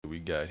we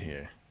got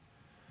here?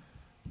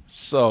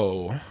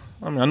 So,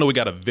 I mean, I know we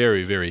got a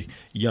very, very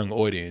young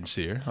audience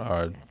here.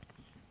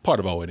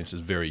 Part of our audience is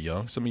very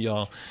young. Some of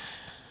y'all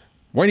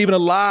weren't even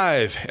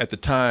alive at the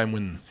time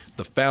when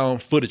the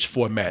found footage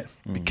format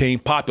became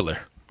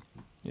popular.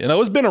 You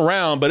know, it's been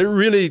around, but it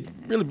really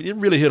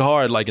hit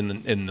hard like in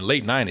the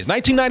late 90s.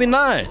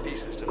 1999,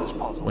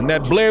 when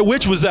that Blair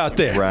Witch was out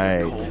there.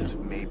 Right.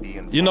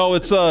 You know,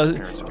 it's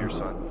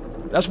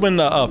that's when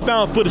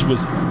found footage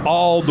was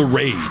all the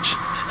rage.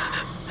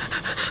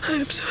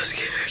 I'm so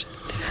scared.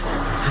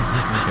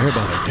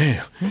 Everybody like,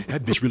 damn,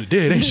 that bitch really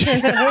dead, ain't she?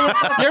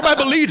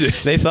 Everybody believed it.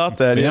 They thought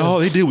that. Man, Yeah. all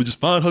they did was just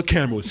find her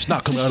camera with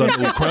snot coming out of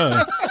her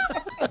crying.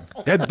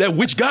 That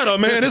witch got her,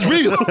 man. It's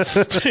real.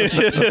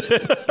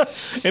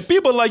 And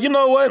people are like, you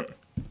know what?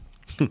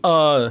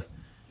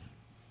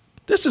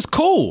 This is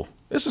cool.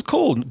 This is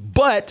cool.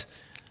 But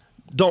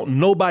don't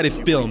nobody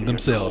film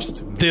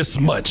themselves this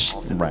much.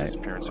 Right.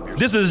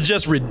 This is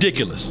just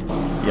ridiculous.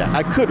 Yeah,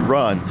 I could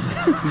run.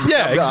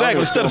 Yeah, I exactly.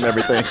 would Instead of film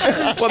everything.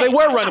 Well, they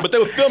were running, but they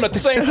were filming at the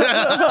same time.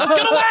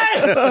 Get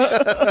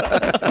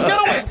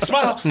away!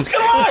 Smile!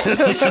 Get away!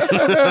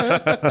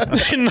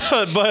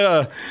 No,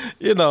 but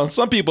you know,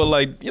 some people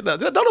like, you know,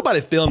 don't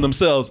nobody film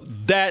themselves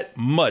that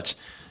much.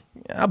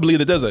 I believe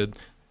that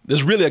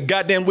there's really a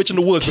goddamn witch in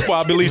the woods before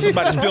I believe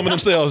somebody's filming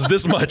themselves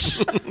this much.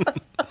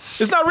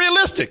 It's not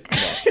realistic.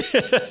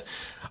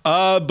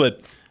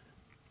 But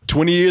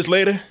 20 years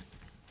later,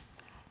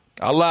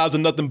 our lives are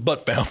nothing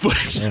but found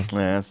footage. Yeah,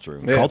 that's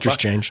true. Yeah, Culture's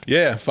changed.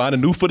 Yeah,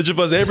 finding new footage of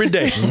us every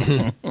day.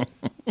 And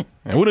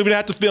we don't even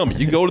have to film it.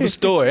 You can go to the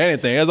store,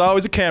 anything. There's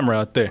always a camera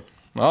out there.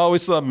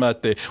 Always something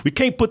out there. We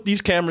can't put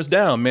these cameras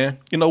down, man.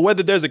 You know,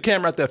 whether there's a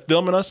camera out there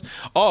filming us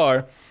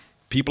or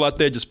people out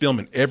there just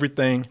filming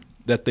everything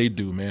that they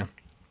do, man.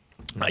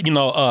 You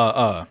know,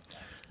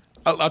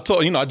 I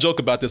told, you know, I joke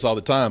about this all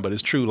the time, but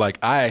it's true. Like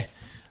I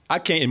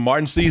can't, in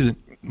Martin's season,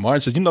 Martin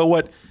says, you know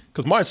what?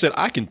 Because Martin said,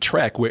 I can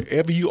track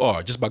wherever you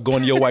are just by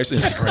going to your wife's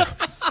Instagram.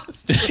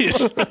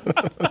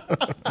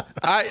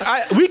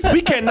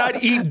 We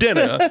cannot eat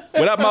dinner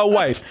without my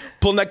wife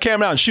pulling that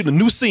camera out and shooting a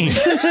new scene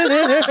for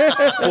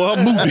her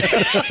movie.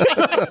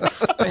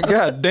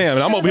 God damn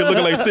it, I'm over here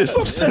looking like this.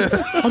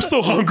 I'm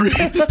so hungry.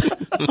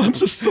 I'm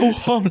just so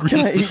hungry.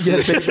 Can I eat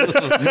yet,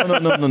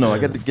 baby? No. I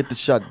got to get the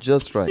shot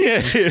just right.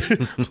 Yeah,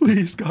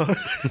 please, God.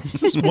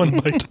 Just one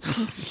bite.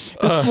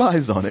 There's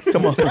flies on it.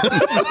 Come on.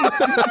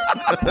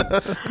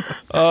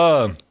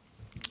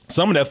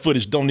 Some of that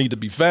footage don't need to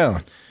be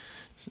found.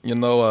 You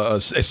know,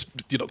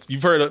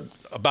 you've heard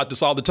about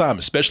this all the time,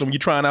 especially when you're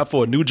trying out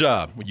for a new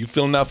job. When you're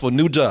filling out for a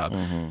new job,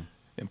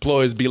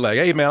 employers be like,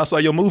 "Hey, man, I saw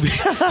your movie.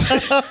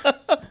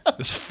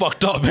 It's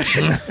fucked up,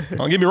 man.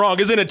 Don't get me wrong,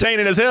 it's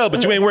entertaining as hell,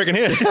 but you ain't working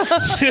here.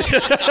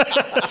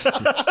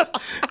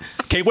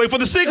 Can't wait for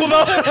the sequel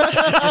though.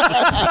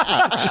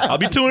 I'll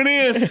be tuning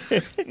in.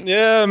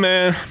 Yeah,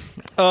 man.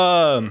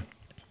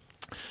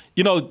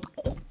 You know,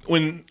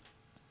 when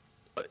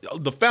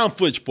the found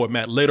footage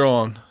format later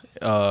on,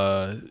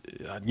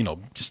 you know,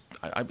 just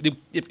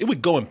it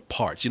would go in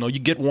parts. You know, you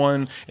get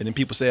one, and then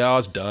people say, "Oh,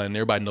 it's done.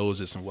 Everybody knows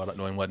this and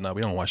whatnot.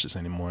 We don't watch this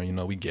anymore. You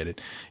know, we get it.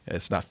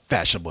 It's not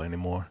fashionable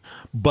anymore."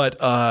 But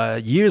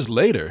years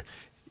later,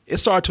 it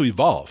started to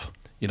evolve.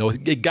 You know,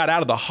 it got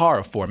out of the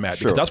horror format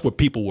because that's what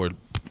people were,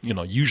 you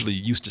know, usually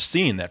used to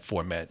seeing that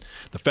format,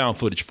 the found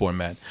footage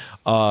format.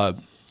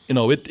 You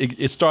know,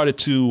 it started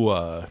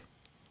to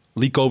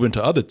leak over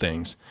into other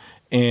things,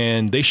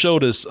 and they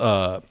showed us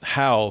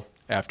how,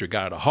 after it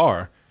got out of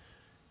horror,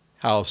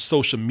 how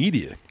social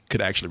media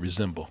could actually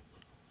resemble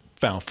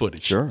found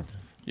footage. Sure.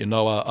 You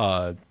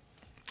know,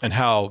 and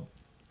how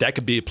that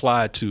could be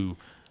applied to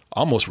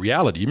almost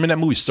reality. You remember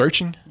that movie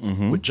Searching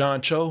with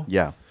John Cho?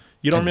 Yeah.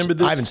 You don't remember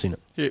this? I haven't seen it.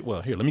 Here,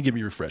 let me give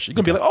you a refresher. You're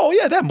going to be like, oh,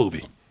 yeah, that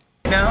movie.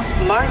 No?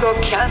 Margot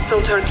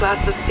canceled her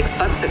classes 6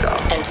 months ago.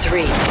 And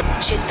 3,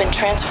 she's been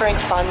transferring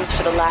funds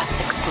for the last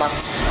 6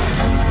 months.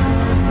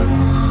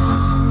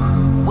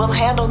 We'll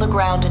handle the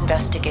ground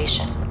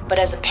investigation, but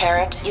as a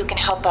parent, you can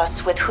help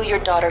us with who your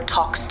daughter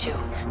talks to.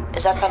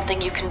 Is that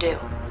something you can do?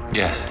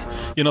 Yes.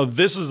 You know,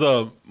 this is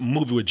a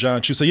movie with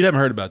John Chu. So you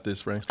haven't heard about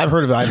this, right? I've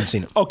heard of it. I haven't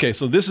seen it. Okay,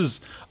 so this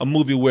is a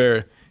movie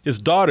where his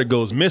daughter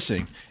goes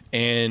missing,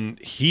 and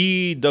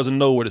he doesn't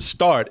know where to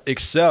start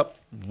except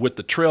with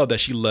the trail that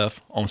she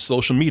left on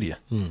social media.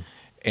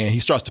 And he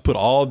starts to put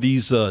all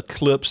these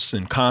clips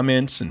and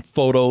comments and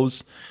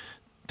photos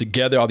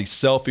together, all these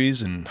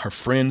selfies and her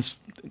friends'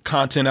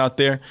 content out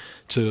there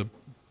to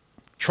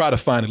try to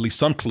find at least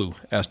some clue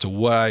as to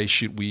why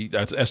she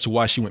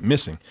went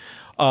missing.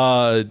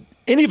 And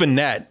even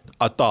that,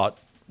 I thought,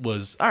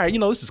 was, all right, you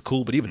know, this is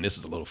cool, but even this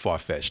is a little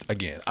far-fetched.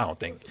 Again, I don't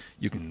think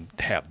you can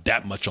have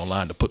that much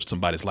online to put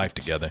somebody's life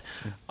together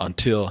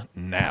until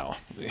now.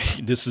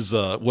 This is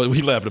what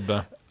we laughed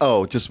about.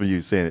 Oh, just for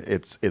you saying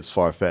it's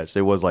far-fetched.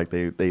 It was like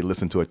they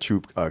listened to a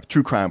true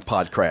crime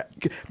podcast.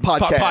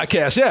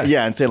 Podcast, yeah.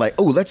 Yeah, and say like,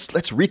 oh,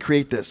 let's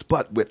recreate this,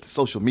 but with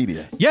social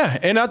media. Yeah,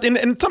 and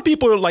some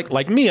people are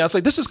like me. I was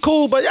like, this is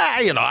cool, but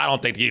you know, I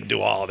don't think you can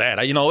do all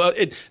that. You know,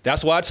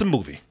 that's why it's a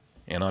movie.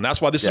 And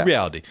that's why this is Yeah.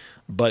 reality.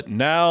 But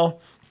now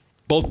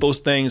both those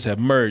things have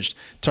merged.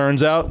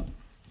 Turns out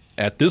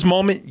at this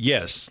moment,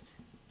 yes,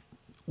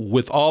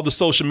 with all the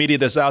social media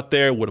that's out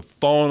there, with a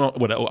phone,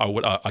 with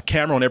a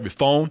camera on every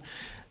phone,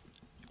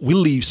 we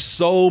leave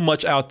so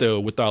much out there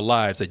with our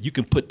lives that you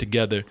can put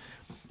together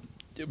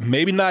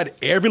maybe not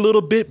every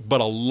little bit, but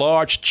a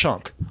large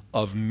chunk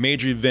of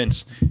major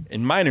events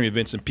and minor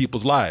events in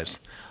people's lives.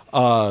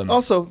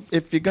 Also,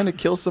 if you're gonna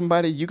kill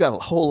somebody, you got a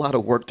whole lot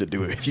of work to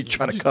do if you're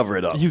trying to cover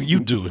it up. You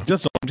do.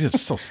 Just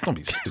don't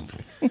be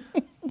stupid.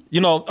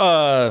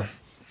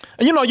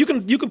 And you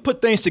can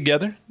put things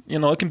together.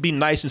 It can be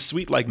nice and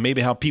sweet, like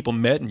maybe how people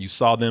met and you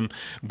saw them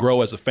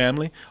grow as a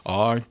family,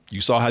 or you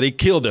saw how they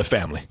killed their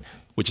family,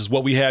 which is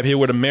what we have here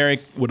with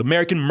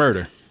American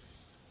Murder.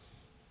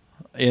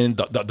 And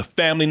the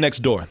Family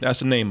Next Door. That's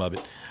the name of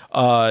it.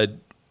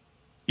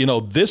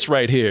 This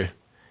right here,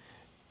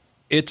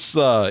 it's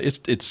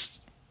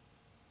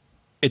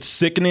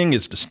sickening.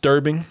 It's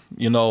disturbing.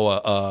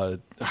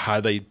 How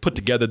they put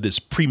together this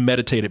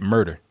premeditated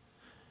murder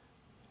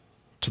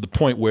to the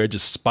point where it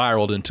just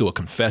spiraled into a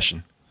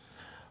confession.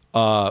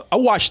 I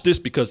watched this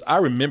because I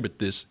remembered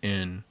this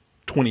in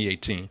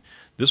 2018.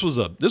 This was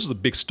a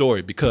big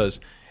story because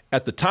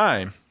at the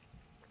time,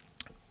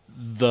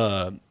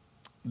 the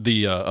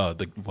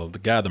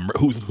guy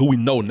who we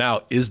know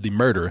now is the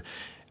murderer.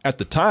 At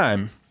the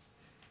time,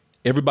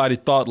 everybody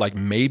thought like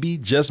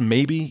just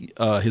maybe,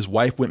 his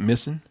wife went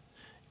missing,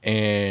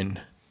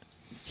 and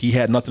he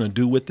had nothing to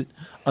do with it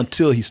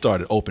until he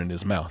started opening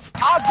his mouth.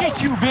 I'll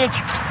get you, bitch.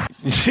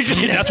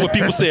 That's what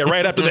people said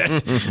right after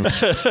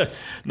that.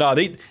 No,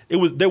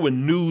 there were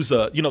news.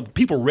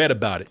 People read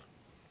about it,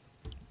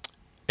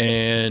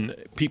 and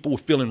people were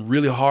feeling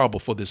really horrible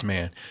for this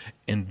man,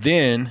 and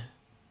then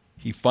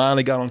he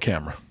finally got on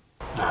camera.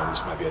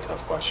 This might be a tough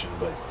question,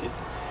 but did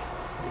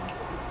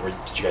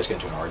you guys get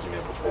into an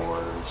argument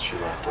before she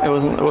left? It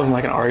wasn't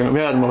like an argument. We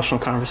had an emotional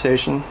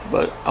conversation,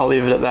 but I'll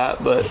leave it at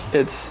that. But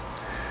I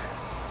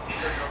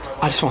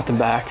just want them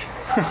back.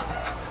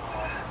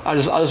 I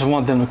just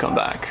want them to come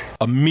back.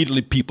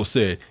 Immediately people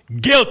said,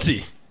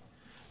 guilty.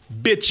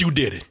 Bitch, you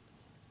did it.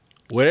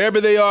 Wherever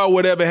they are,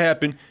 whatever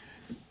happened,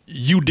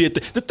 you did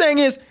that. The thing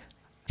is,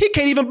 he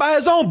can't even buy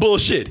his own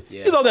bullshit.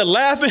 Yeah. He's all there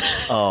laughing.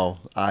 Oh,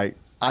 I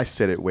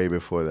said it way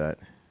before that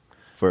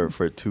for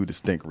two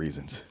distinct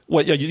reasons.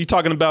 What, you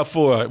talking about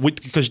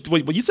because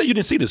you said you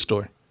didn't see this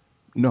story.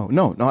 No,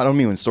 I don't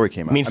mean when the story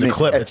came out. Means the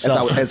clip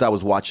itself. As I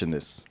was watching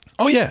this.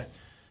 Oh, yeah.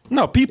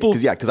 No, people.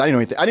 Because I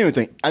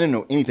didn't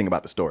know anything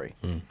about the story.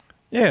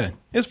 Yeah,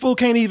 this fool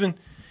can't even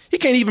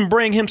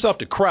bring himself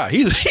to cry.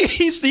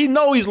 He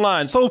know he's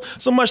lying so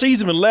much that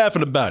he's even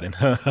laughing about it.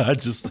 I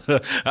just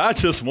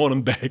want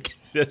him back.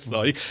 That's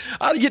all. Even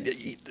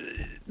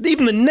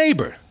the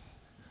neighbor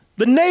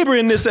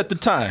in this at the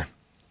time,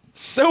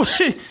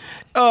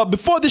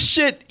 before this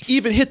shit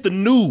even hit the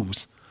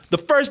news, the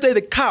first day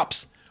the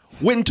cops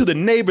went into the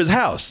neighbor's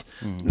house,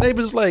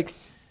 neighbor's like,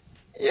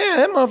 yeah,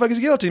 that motherfucker's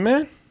guilty,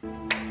 man.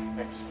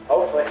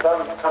 Hopefully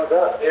something comes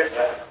up. Here's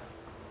that.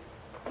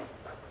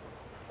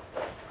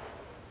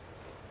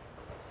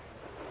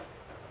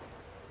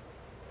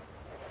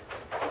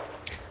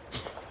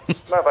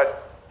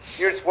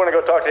 You just want to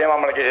go talk to him?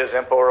 I'm going to get his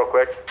info real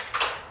quick.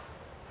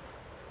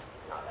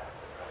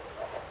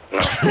 No.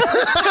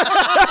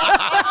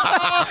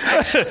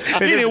 He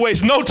didn't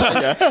waste no time.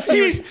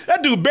 That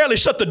dude barely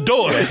shut the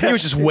door. He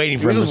was just waiting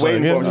for him. Just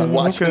waiting for him, just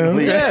watching him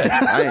leave.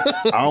 Yeah.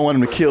 I don't want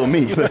him to kill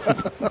me.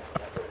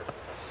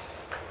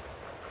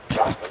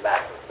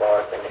 Back and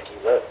forth, and if he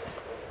looks,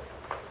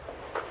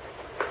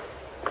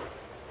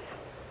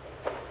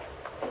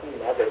 he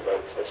never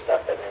looks for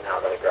stuff in and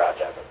out of the garage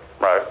ever.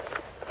 Right.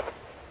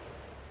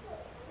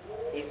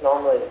 He's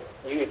normally,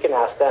 you can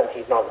ask them,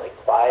 he's normally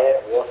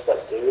quiet, real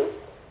subdued.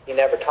 He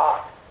never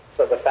talks.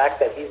 So the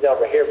fact that he's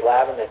over here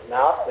blabbing his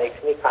mouth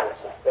makes me kind of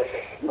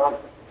suspicious.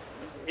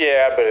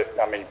 Yeah, but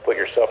I mean, put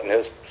yourself in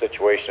his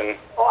situation.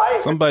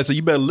 Somebody said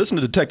you better listen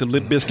to Detective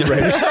Limp Bizkit right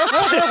now.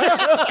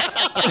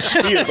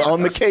 He is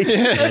on the case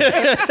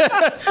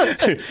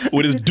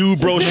with his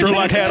dude bro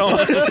Sherlock hat on.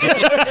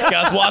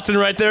 Got Watson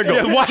right there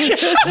going.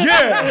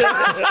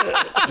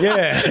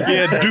 Yeah,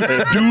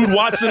 dude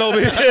Watson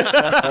over here.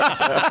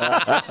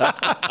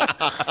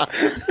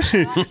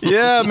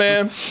 Yeah,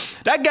 man,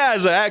 that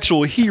guy's an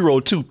actual hero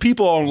too.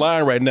 People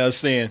online right now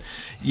saying,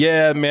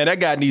 "Yeah, man, that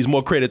guy needs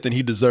more credit than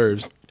he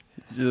deserves."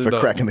 For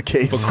cracking the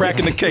case. For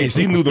cracking the case.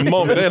 He knew the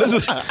moment. This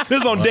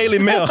is on Daily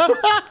Mail.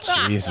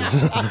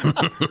 Jesus.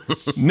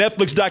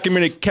 Netflix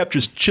documentary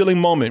captures chilling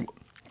moment.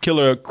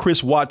 Killer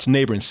Chris Watts'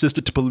 neighbor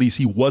insisted to police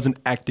he wasn't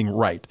acting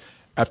right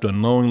after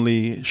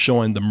unknowingly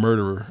showing the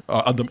murderer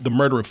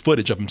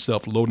footage of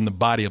himself loading the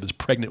body of his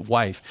pregnant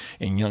wife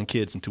and young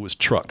kids into his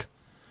truck.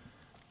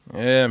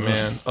 Yeah,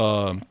 man.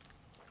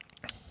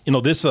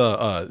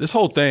 This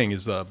whole thing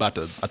is about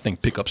to, I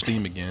think, pick up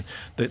steam again.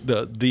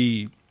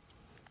 The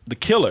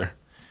killer,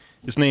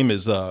 his name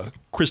is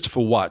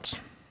Christopher Watts.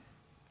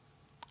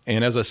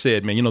 And as I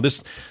said, man,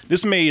 this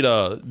made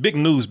big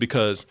news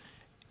because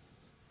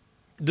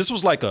this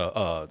was like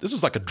a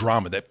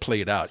drama that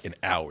played out in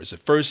hours. At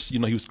first, he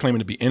was claiming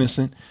to be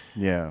innocent.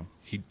 Yeah.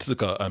 He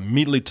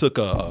immediately took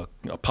a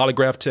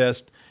polygraph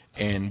test,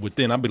 and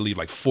within, I believe,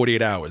 like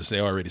 48 hours, they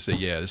already said,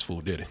 yeah, this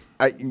fool did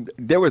it.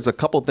 There was a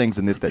couple things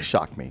in this that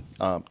shocked me.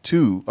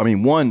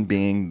 One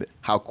being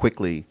how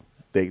quickly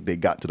they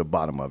got to the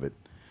bottom of it.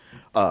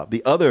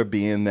 The other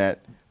being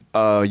that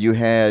you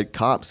had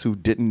cops who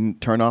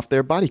didn't turn off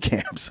their body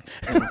cams.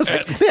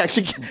 They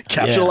actually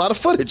captured a lot of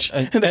footage.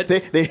 They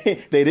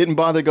didn't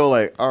bother to go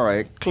like, all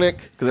right,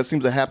 click, because that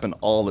seems to happen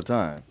all the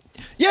time.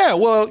 Yeah,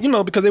 well,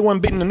 because they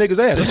weren't beating the nigga's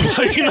ass. That's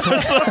why,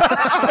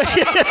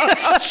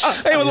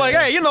 they were like,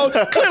 hey,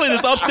 clearly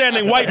this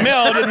upstanding white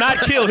male did not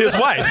kill his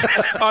wife,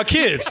 our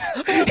kids.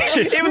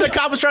 Even the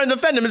cop was trying to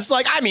defend him. It's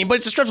like, but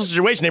it's a stressful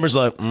situation. Neighbor's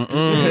like,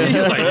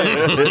 yeah,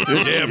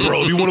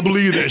 bro, you want to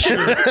believe that shit?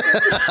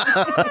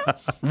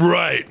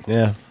 Right.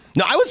 Yeah.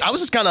 No, I was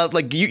just kind of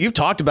like you've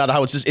talked about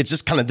how it's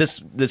just kind of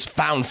this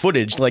found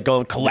footage like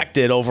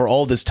collected over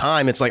all this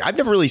time. It's like I've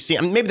never really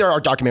seen. Maybe there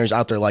are documentaries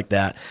out there like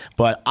that,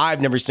 but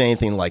I've never seen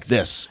anything like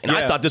this. And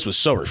I thought this was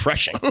so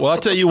refreshing. Well, I'll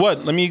tell you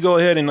what. Let me go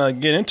ahead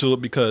and get into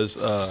it because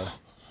let's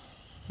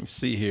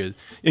see here.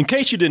 In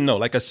case you didn't know,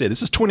 like I said,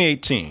 this is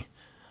 2018.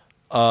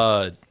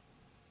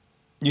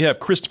 You have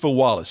Christopher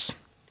Wallace.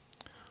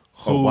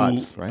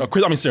 Watts, right?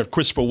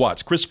 Christopher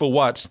Watts. Christopher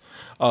Watts,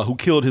 who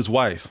killed his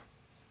wife.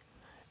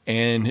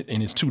 And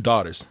his two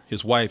daughters,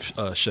 his wife,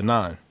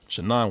 Shanann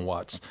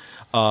Watts.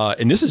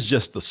 And this is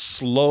just the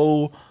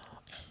slow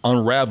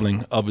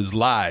unraveling of his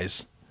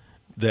lies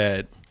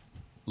that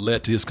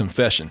led to his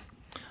confession.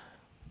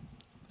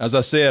 As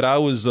I said, I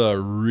was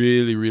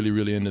really, really,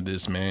 really into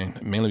this, man.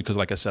 Mainly because,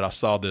 like I said, I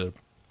saw the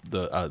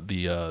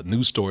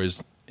news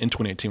stories in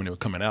 2018 when they were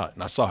coming out,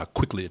 and I saw how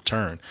quickly it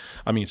turned.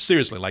 I mean,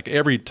 seriously, like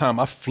every time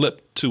I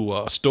flipped to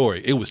a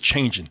story, it was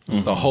changing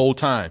the whole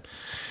time.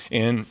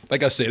 And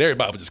like I said,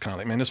 everybody was just kind of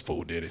like, man, this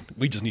fool did it.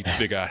 We just need to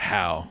figure out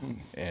how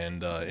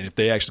and if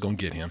they actually going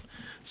to get him.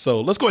 So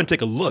let's go ahead and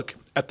take a look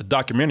at the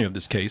documentary of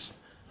this case,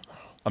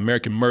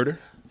 American Murder,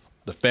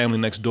 The Family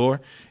Next Door,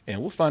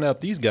 and we'll find out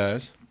if these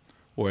guys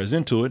were as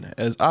into it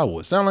as I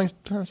was.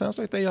 Sounds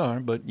like they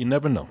are, but you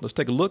never know. Let's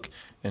take a look,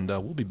 and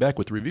we'll be back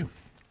with the review.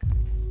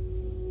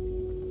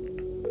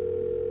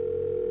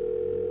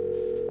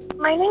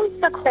 My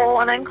name's Nicole,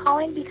 and I'm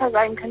calling because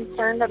I'm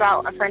concerned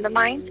about a friend of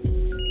mine.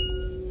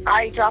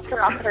 I dropped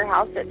her off at her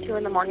house at 2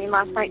 in the morning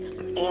last night,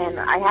 and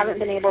I haven't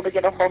been able to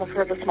get a hold of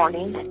her this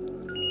morning.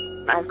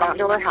 I've gone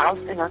to her house,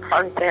 and her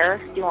car's there.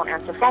 She won't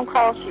answer phone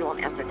calls. She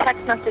won't answer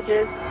text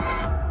messages.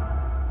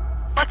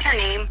 What's her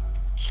name?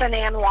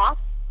 Shanann Watts.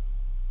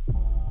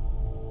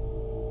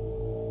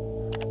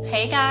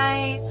 Hey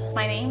guys,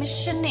 my name is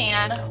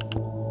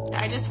Shanann.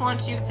 I just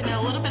want you to know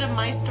a little bit of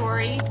my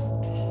story.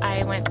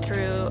 I went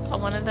through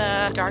one of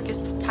the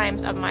darkest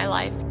times of my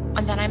life,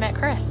 and then I met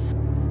Chris.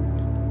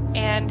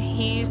 And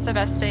he's the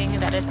best thing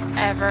that has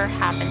ever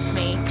happened to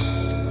me.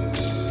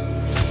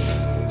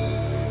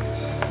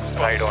 So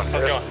how you doing?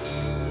 How's it going?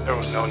 There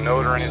was no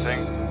note or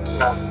anything?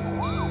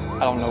 I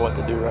don't know what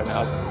to do right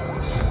now.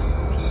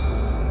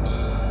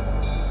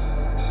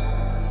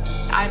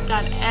 I've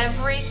done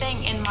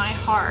everything in my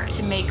heart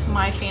to make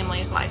my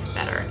family's life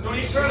better. Don't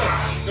eat turtle.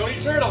 Don't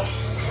eat turtle.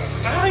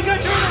 I ain't got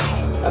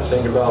turtle. I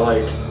think about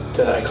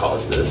did I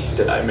cause this?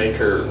 Did I make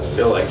her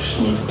feel like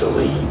she needs to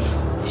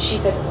leave? She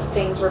said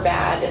things were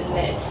bad and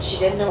that she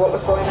didn't know what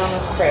was going on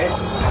with Chris.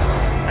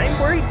 I'm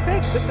worried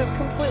sick. This is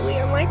completely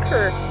unlike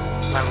her.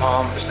 My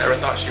mom just never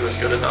thought she was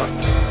good enough.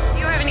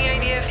 You have any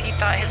idea if he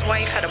thought his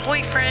wife had a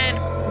boyfriend?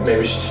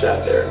 Maybe she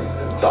sat there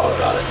and thought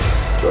about it.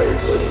 Do I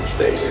really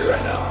stay here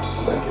right now?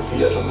 If he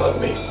doesn't love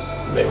me,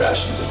 maybe I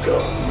should just go.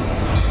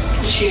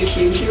 Did she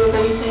accuse you of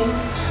anything?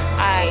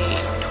 I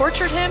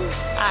tortured him.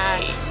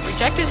 I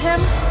rejected him.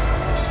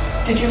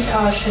 Did you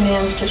cause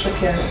Shanann's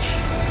disappearance?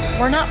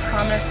 We're not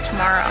promised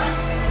tomorrow.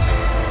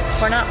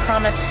 We're not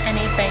promised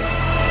anything.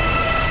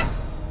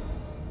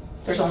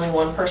 There's only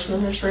one person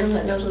in this room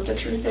that knows what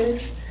the truth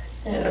is.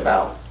 And in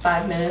about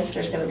 5 minutes,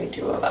 there's going to be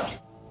 2 of us.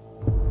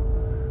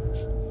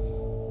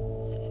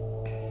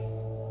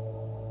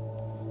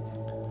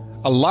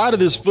 A lot of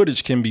this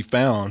footage can be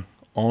found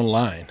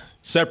online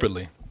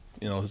separately.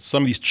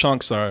 Some of these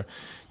chunks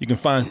you can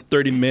find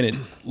 30-minute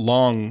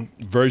long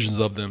versions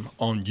of them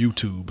on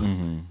YouTube.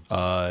 Mm-hmm.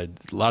 A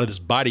lot of this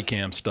body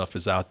cam stuff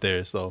is out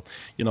there. So,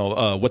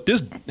 what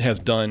this has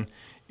done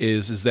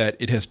is that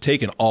it has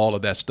taken all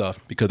of that stuff,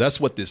 because that's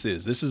what this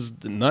is.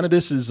 None of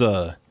this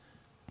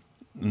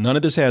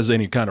has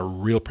any kind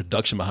of real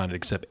production behind it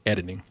except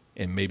editing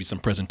and maybe some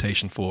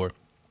presentation for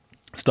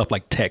stuff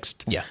like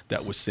text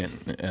that was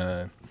sent.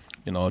 I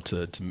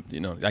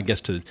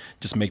guess to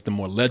just make them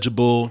more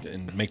legible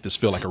and make this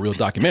feel like a real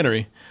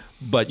documentary.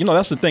 But,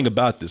 that's the thing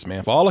about this,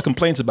 man. For all the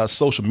complaints about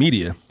social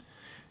media,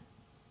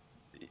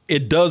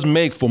 it does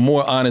make for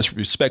more honest,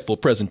 respectful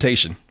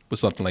presentation with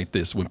something like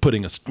this when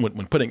putting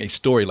a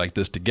story like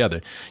this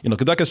together.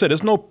 Because like I said,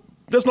 there's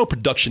no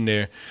production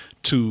there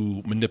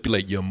to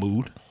manipulate your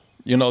mood.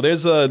 It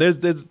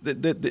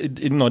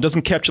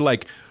doesn't capture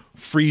like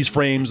freeze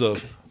frames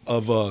of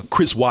of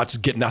Chris Watts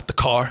getting out the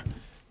car.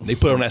 They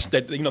put on that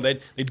they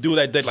do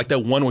that like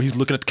that one where he's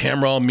looking at the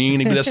camera all mean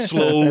and that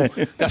slow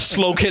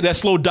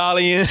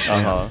dolly in.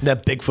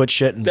 That Bigfoot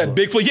shit. And that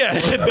Bigfoot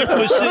shit,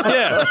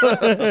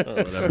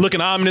 yeah.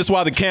 Looking ominous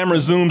while the camera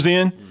zooms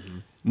in.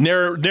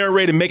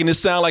 Narrated, making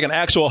this sound like an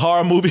actual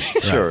horror movie.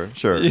 Sure.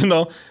 You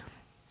know,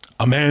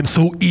 a man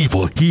so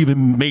evil he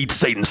even made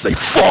Satan say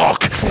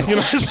 "fuck." You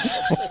know,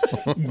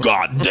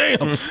 God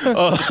damn.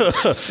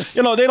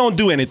 You know, they don't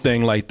do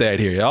anything like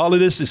that here. All of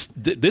this is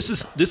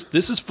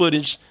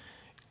footage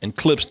and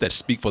clips that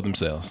speak for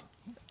themselves.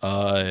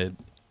 And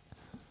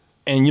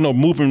you know,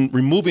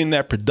 removing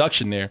that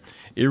production there,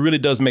 it really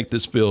does make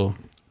this feel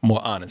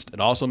more honest. It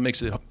also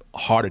makes it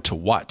harder to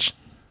watch.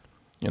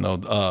 You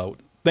know,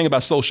 thing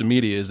about social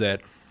media is that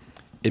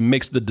it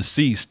makes the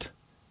deceased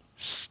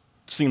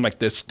seem like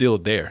they're still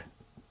there.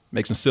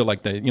 Makes them feel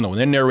like when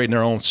they're narrating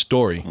their own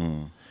story,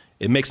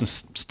 it makes them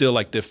still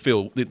like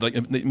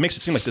it makes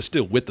it seem like they're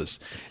still with us.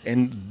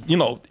 And you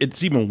know,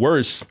 it's even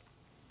worse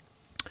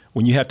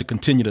when you have to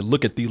continue to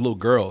look at these little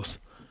girls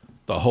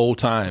the whole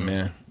time,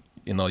 man.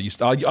 You know,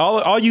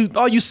 all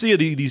you see are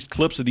these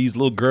clips of these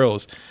little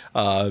girls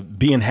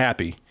being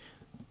happy.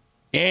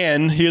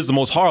 And here's the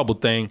most horrible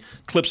thing,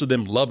 clips of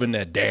them loving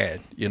their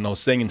dad, you know,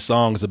 singing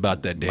songs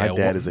about that dad. My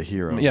dad is a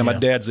hero. Yeah, my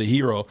dad's a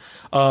hero.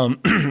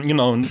 You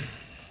know,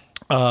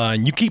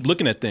 and you keep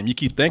looking at them, you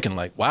keep thinking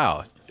like,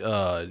 wow,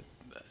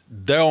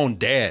 their own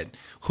dad,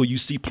 who you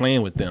see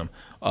playing with them,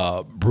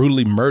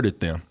 brutally murdered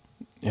them.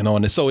 You know,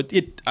 and so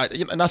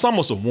and that's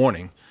almost a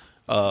warning,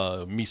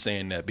 me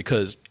saying that,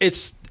 because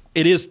it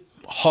is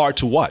hard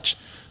to watch,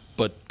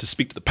 but to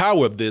speak to the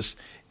power of this,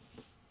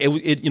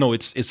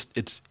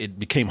 it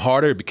became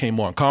harder. It became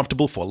more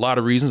uncomfortable for a lot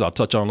of reasons. I'll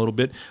touch on a little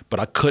bit, but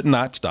I could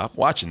not stop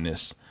watching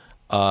this.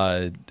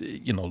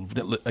 You know,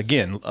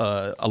 again,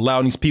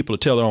 allowing these people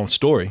to tell their own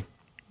story,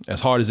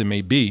 as hard as it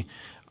may be,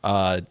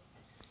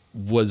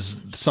 was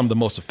some of the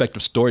most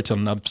effective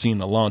storytelling I've seen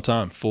in a long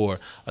time for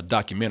a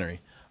documentary.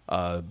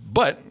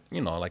 But,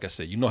 you know, like I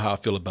said, you know how I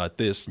feel about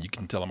this. You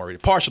can tell I'm already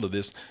partial to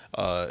this.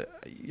 I'll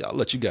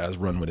let you guys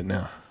run with it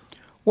now.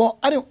 Well,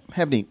 I don't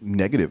have any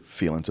negative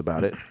feelings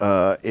about it.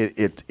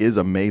 It is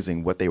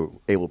amazing what they were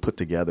able to put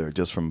together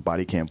just from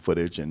body cam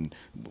footage and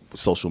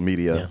social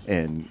media.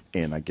 Yeah.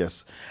 And I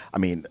guess, I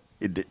mean,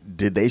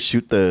 did they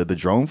shoot the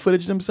drone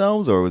footage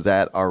themselves, or was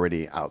that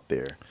already out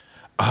there?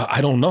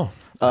 I don't know.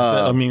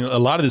 I mean, a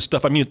lot of this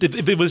stuff, I mean,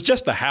 if it was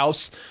just the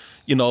house,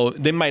 you know,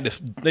 they might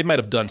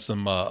have done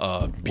some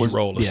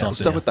B-roll or something.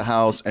 Stuff with the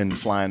house and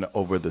flying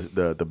over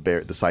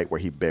the site where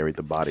he buried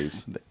the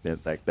bodies,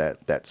 like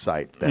that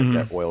site,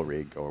 that oil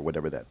rig or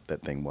whatever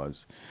that thing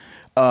was.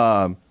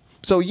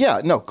 So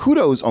yeah, no,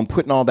 kudos on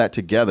putting all that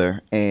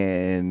together,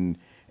 and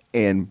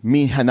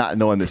me not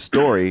knowing this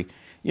story.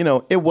 You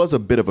know, it was a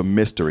bit of a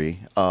mystery.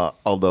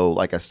 Although,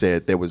 like I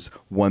said, there was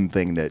one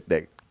thing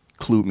that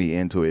clued me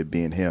into it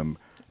being him.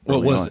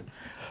 What was it?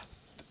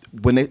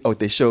 When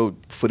they showed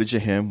footage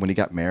of him when he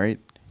got married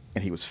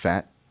and he was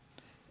fat,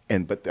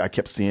 but I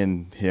kept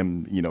seeing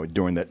him, you know,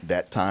 during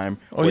that time.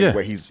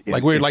 Where he's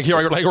like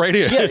right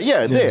here.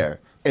 Yeah, there.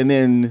 And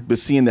then, but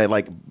seeing that,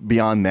 like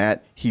beyond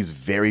that, he's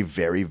very,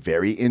 very,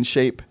 very in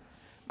shape.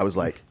 I was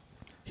like,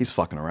 he's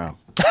fucking around.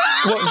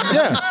 Well,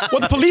 yeah.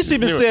 Well, the police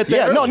even said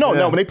that. Yeah,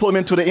 no. When they pulled him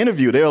into the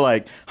interview, they were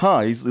like,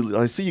 I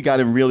see you got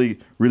him really,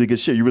 really good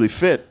shape. You're really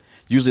fit.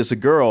 Usually it's a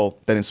girl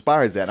that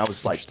inspires that. And I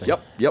was like,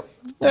 yep. Yeah,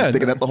 I'm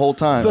thinking that the whole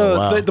time.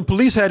 The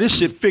police had this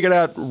shit figured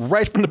out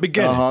right from the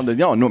beginning.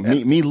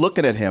 Me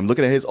looking at him,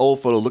 looking at his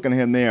old photo, looking at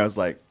him there, I was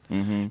like,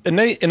 and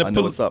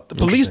the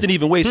police didn't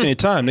even waste any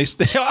time.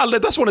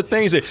 That's one of the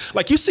things that,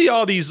 like, you see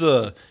all these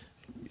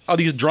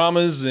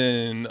dramas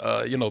and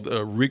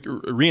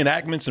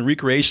reenactments and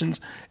recreations,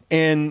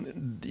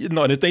 and you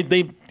know, and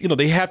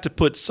they have to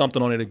put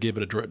something on it to give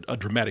it a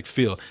dramatic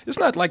feel. It's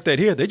not like that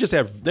here.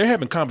 They're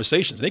having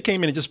conversations. They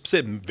came in and just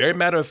said, very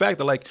matter of fact,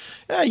 they're like,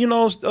 yeah, you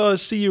know,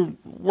 see you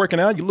working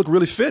out. You look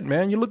really fit,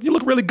 man. You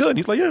look really good. And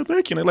he's like, yeah,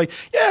 thank you. And they're like,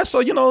 yeah, so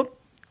you know,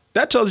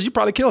 that tells us you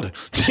probably killed her.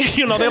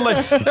 You know, they're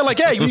like,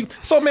 hey,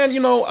 so man, you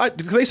know,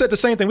 they said the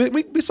same thing.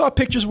 We saw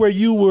pictures where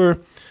you were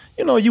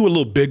a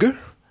little bigger.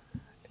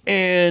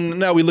 And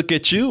now we look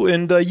at you,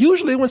 and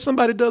usually when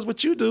somebody does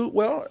what you do,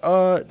 well,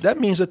 that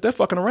means that they're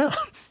fucking around.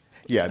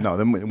 Yeah, no.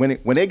 When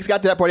they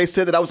got to that part, they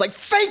said that, I was like,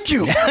 "Thank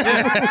you."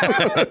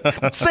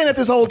 Saying it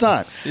this whole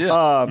time.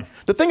 Yeah.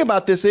 The thing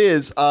about this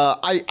is,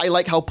 I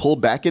like how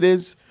pulled back it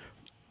is,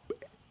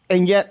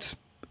 and yet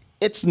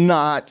it's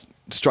not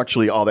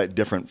structurally all that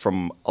different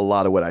from a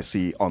lot of what I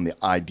see on the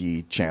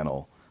ID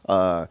channel.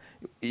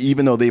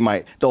 Even though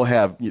they'll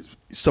have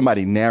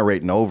somebody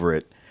narrating over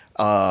it.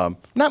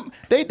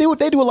 They do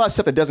a lot of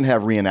stuff that doesn't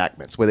have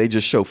reenactments, where they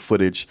just show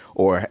footage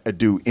or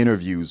do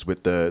interviews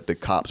with the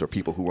cops or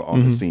people who were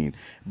on the scene.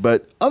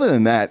 But other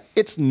than that,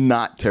 it's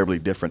not terribly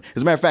different.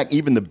 As a matter of fact,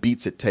 even the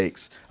beats it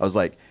takes, I was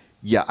like,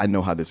 yeah, I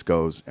know how this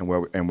goes and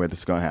where this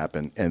is going to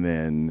happen. And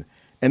then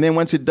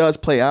once it does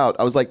play out,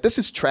 I was like, this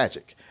is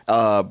tragic.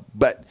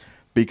 But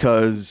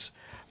because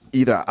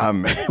either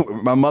I'm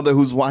my mother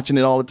who's watching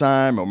it all the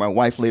time or my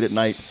wife late at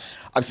night.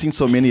 I've seen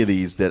so many of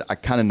these that I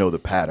kind of know the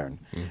pattern.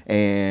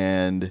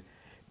 And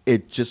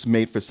it just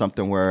made for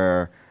something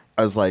where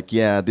I was like,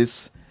 yeah,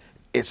 it's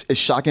as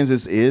shocking as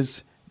this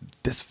is,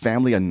 this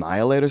family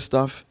annihilator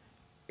stuff,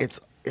 it's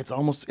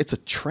a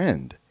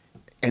trend.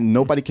 And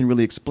nobody can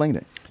really explain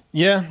it.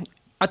 Yeah.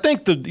 I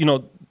think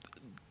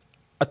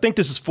I think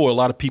this is for a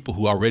lot of people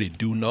who already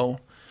do know,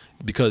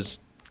 because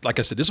like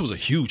I said, this was a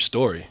huge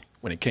story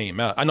when it came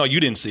out. I know you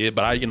didn't see it,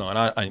 but I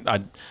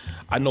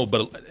know,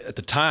 but at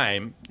the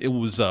time it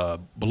was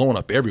blowing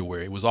up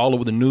everywhere. It was all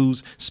over the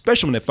news,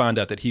 especially when they found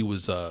out that he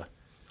was the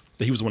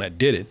one that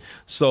did it.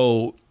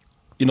 So,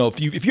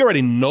 if you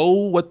already know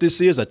what this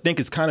is, I think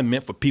it's kind of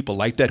meant for people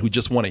like that who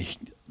just want to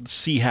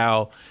see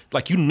how,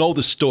 like,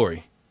 the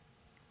story,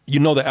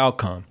 the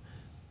outcome,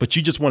 but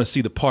you just want to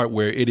see the part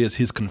where it is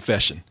his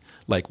confession.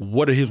 Like,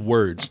 what are his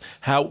words?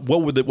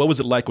 What was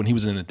it like when he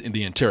was in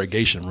the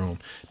interrogation room?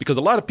 Because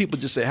a lot of people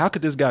just say, how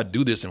could this guy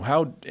do this? And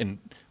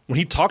when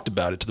he talked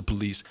about it to the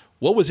police,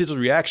 what was his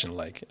reaction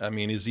like? I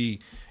mean, is he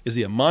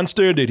a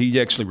monster? Did he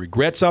actually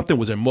regret something?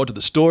 Was there more to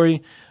the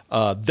story?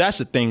 That's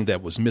the thing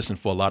that was missing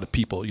for a lot of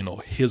people,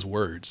 his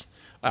words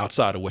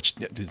outside of what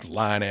his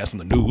lying ass in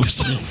the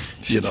news,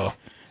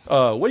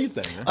 What do you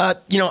think,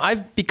 man?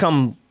 I've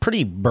become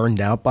pretty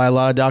burned out by a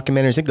lot of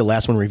documentaries. I think the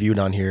last one reviewed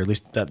on here, at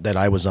least that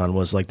I was on,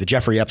 was like the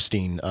Jeffrey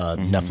Epstein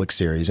Netflix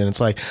series. And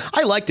it's like,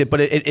 I liked it, but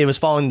it was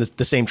following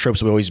the same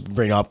tropes we always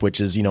bring up, which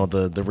is, the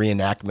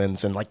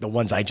reenactments and like the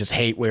ones I just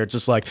hate, where it's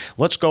just like,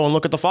 let's go and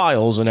look at the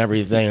files and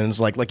everything. And it's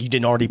like you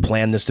didn't already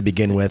plan this to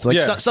begin with. Like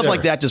stuff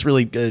like that just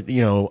really,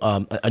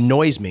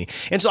 annoys me.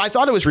 And so I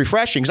thought it was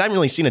refreshing because I haven't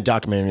really seen a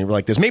documentary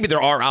like this. Maybe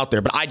there are out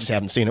there, but I just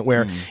haven't seen it,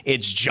 where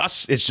it's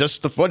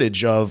just the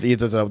footage of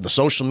either the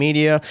social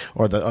media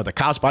or the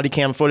cops body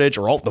cam footage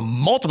or all the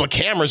multiple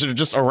cameras that are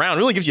just around. It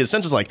really gives you a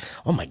sense of like,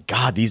 oh my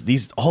God,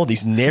 all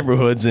these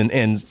neighborhoods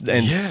and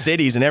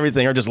cities and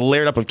everything are just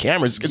layered up with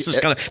cameras. It's just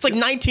it's like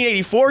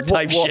 1984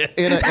 type shit.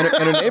 In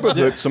a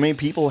neighborhood, so many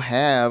people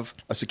have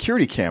a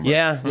security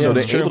camera. So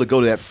they're able to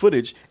go to that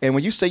footage. And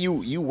when you say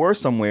you were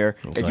somewhere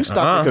and you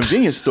stopped at a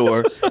convenience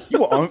store,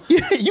 you were on.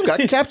 You got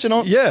captured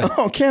on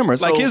camera,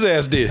 like his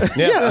ass did.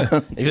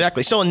 Yeah,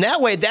 exactly. So in that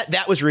way,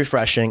 that was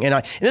refreshing.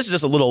 And this is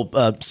just a little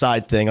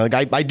side thing. Like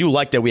I do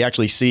like that we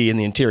actually see in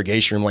the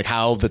interrogation room like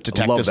how the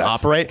detectives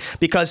operate,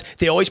 because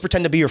they always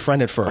pretend to be your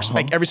friend at first.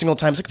 Like every single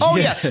time, it's like, oh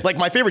yeah. Like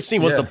my favorite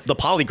scene was the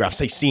polygraph.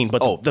 Say scene, but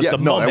the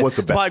moment that was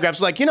the best.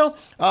 Polygraph's like,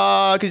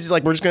 because he's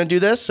like, we're just gonna do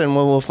this and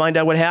we'll find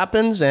out what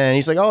happens. And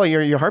he's like, oh,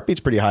 your heartbeat's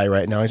pretty high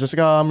right now. He's just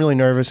like, oh, I'm really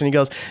nervous. And he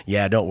goes,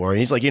 yeah, don't worry.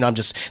 He's like, I'm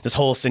just this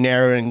whole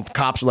scenario, and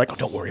cops are like, oh,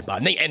 don't worry about it.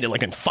 And they end it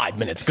like in 5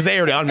 minutes because they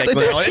already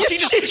automatically know. And she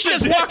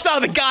just walks out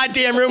of the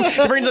goddamn room,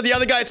 brings out the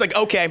other guy. It's like,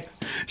 okay,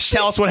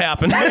 tell us what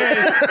happened.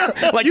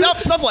 Like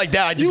stuff like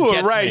that. You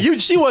were right.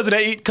 She wasn't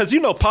because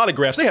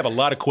polygraphs, they have a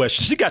lot of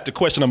questions. She got to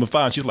question number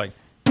 5 and she's like,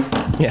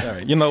 yeah, all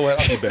right, you know what?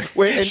 I'll be back.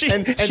 Wait,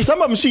 and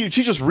some of them she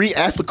just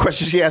re-asked the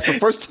question she asked the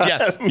first time.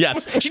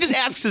 Yes. She just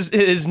asks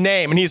his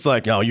name, and he's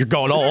like, "No, you're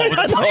going all over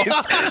the place."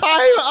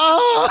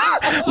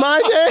 My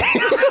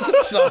name.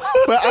 So,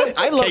 but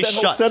I love that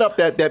whole setup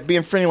that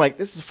being friendly. Like,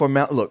 this is for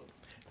look.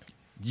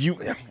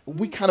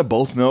 We kind of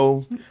both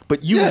know,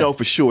 but know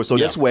for sure. So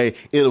this way,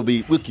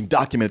 we can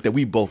document that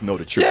we both know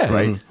the truth,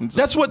 right?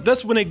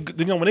 That's when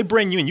they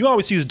bring you in. You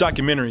always see these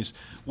documentaries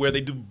where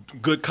they do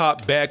good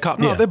cop, bad cop.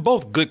 No, they're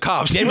both good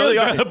cops. They really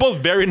are. They're both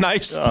very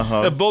nice.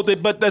 They're both.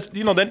 But that's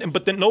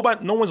but then no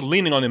one's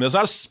leaning on them. There's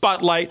not a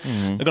spotlight.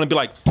 They're gonna be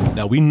like,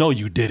 now we know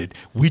you did it.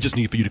 We just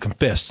need for you to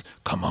confess.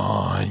 Come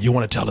on, you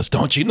want to tell us,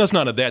 don't you? That's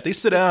none of that. They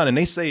sit down and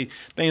they say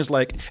things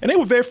like, and they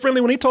were very friendly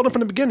when they told them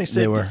from the beginning. They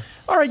said,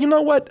 all right, you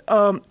know what?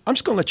 I'm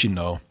just gonna let you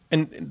know.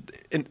 And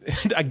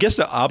I guess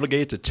they're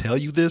obligated to tell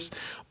you this,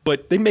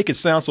 but they make it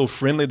sound so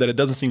friendly that it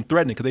doesn't seem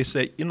threatening, because they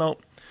say,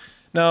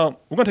 now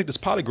we're going to take this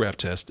polygraph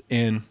test,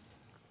 and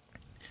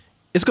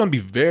it's going to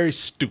be very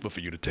stupid for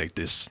you to take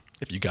this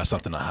if you got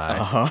something to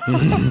hide.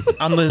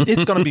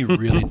 It's going to be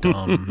really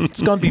dumb.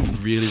 It's going to be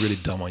really, really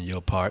dumb on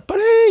your part. But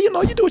hey, you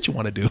do what you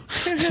want to do.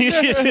 And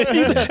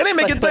they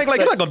make it think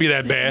like it's not going to be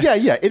that bad.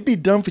 Yeah. It'd be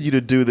dumb for you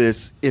to do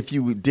this if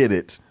you did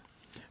it,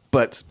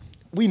 but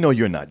we know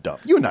you're not dumb.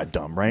 You're not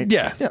dumb, right?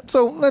 Yeah.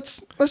 So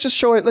let's just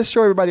show it. Let's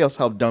show everybody else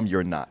how dumb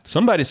you're not.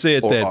 Somebody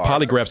said that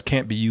polygraphs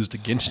can't be used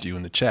against you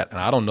in the chat, and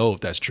I don't know if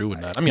that's true or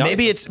not. I mean,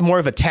 maybe it's more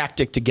of a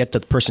tactic to get the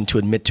person to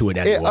admit to it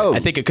anyway. I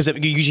think because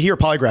you hear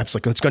polygraphs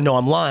like, it's going to know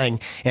I'm lying,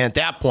 and at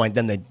that point,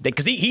 then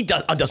because he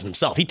undoes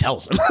himself, he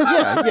tells them.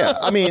 Yeah.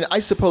 I mean, I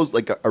suppose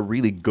like a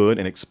really good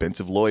and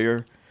expensive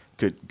lawyer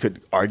could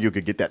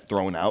get that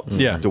thrown out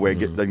to where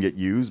it doesn't get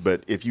used.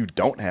 But if you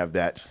don't have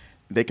that,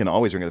 they can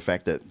always bring the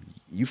fact that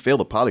you failed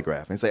the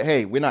polygraph and say,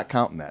 hey, we're not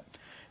counting that.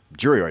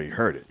 Jury already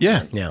heard it.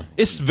 Yeah.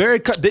 It's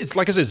like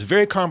I said, it's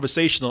very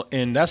conversational,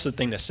 and that's the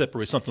thing that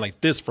separates something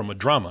like this from a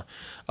drama.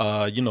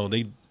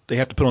 They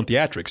have to put on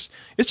theatrics.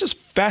 It's just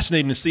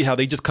fascinating to see how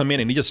they just come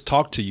in and they just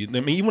talk to you. I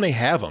mean, even when they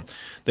have them,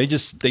 they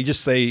just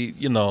say,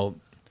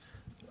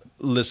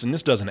 listen,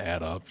 this doesn't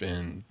add up,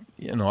 and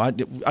you know,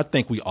 I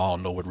think we all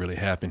know what really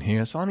happened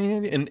here. So I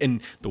mean,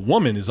 and the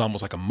woman is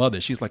almost like a mother.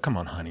 She's like, come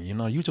on, honey, you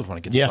know, you just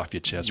want to get this off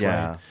your chest,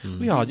 right?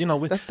 We all, you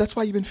know, that's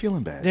why you've been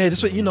feeling bad. Yeah,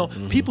 that's what, you know,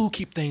 people who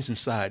keep things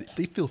inside,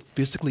 they feel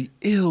physically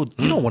ill.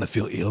 You don't want to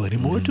feel ill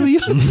anymore, do you?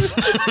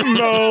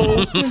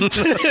 No.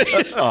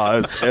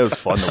 It was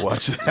fun to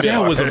watch.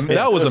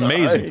 That was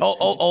amazing.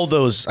 All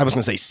those, I was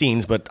going to say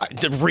scenes, but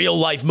the real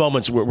life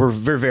moments were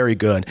very, very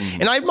good.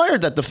 And I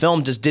admired that the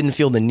film just didn't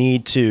feel the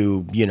need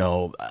to, you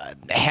know,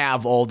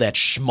 have all that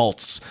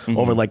schmaltz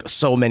over like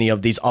so many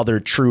of these other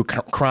true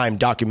crime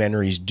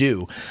documentaries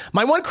do.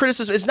 My one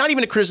criticism is not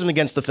even a criticism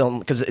against the film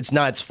because it's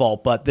not its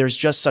fault, but there's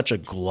just such a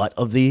glut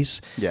of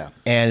these. Yeah.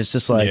 And it's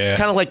just like,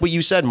 kind of like what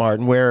you said,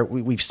 Martin, where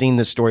we've seen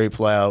this story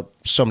play out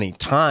so many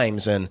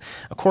times. And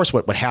of course,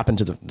 what happened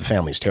to the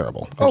family is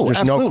terrible. There's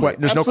absolutely.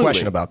 There's no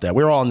question about that.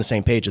 We're all on the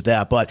same page with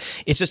that. But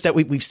it's just that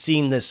we've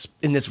seen this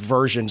in this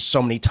version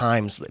so many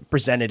times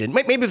presented. And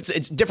maybe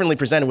it's differently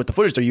presented with the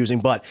footage they're using,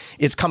 but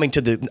it's coming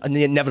to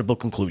the inevitable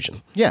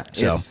conclusion. Yeah.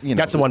 So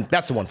that's the one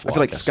flaw. I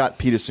feel like Scott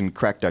Peterson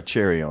cracked our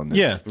cherry on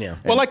this. Yeah.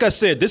 Well, like I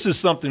said, this is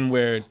something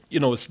where, you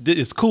know,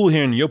 it's cool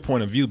hearing your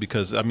point of view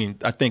because, I mean,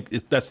 I think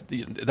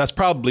that's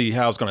probably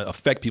how it's going to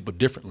affect people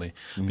differently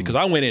because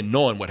I went in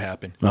knowing what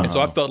happened. And so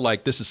I felt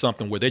like this is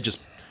something where they're just,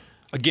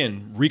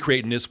 again,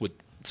 recreating this with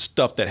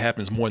stuff that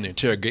happens more in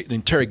the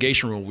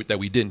interrogation room that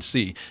we didn't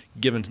see,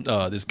 giving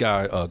this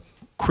guy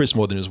Chris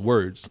more than his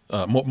words,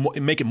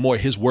 make it more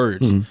his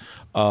words.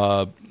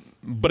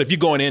 But if you're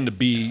going in to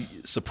be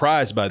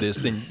surprised by this,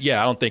 then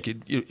I don't think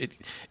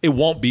it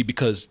won't be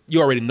because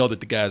you already know that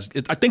the guy's.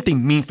 I think they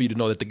mean for you to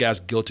know that the guy's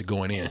guilty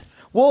going in.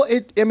 Well,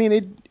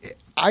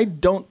 I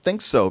don't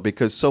think so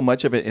because so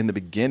much of it in the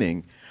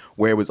beginning,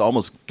 where it was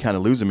almost kind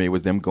of losing me,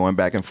 was them going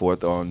back and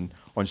forth on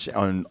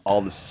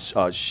all the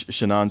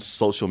Shanann's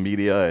social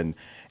media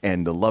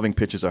and the loving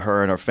pictures of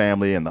her and her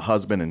family and the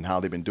husband and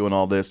how they've been doing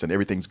all this and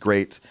everything's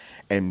great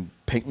and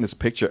painting this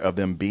picture of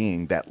them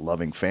being that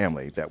loving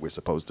family that we're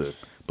supposed to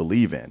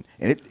believe in.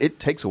 And it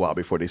takes a while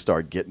before they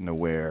start getting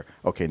aware,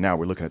 okay, now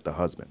we're looking at the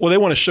husband. Well, they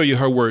want to show you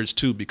her words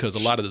too because a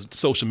lot of the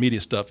social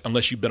media stuff,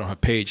 unless you've been on her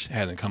page,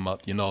 hasn't come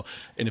up, you know.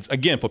 And if,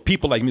 again, for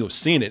people like me who've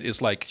seen it,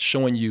 it's like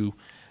showing you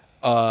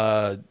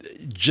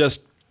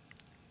just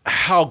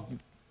how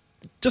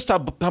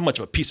much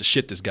of a piece of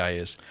shit this guy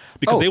is.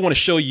 Because they want to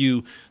show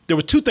you, there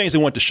were two things they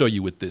want to show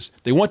you with this.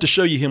 They want to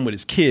show you him with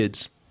his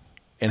kids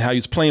and how he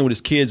was playing with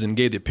his kids and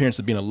gave the appearance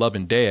of being a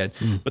loving dad.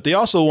 But they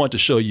also want to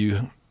show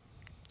you,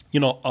 you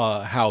know,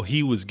 how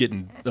he was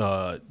getting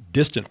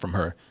distant from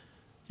her.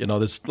 You know,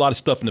 there's a lot of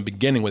stuff in the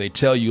beginning where they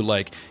tell you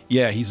like,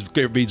 yeah, he's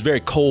very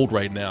cold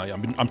right now.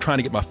 I'm trying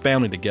to get my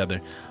family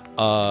together.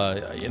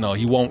 You know,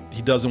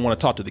 he doesn't want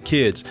to talk to the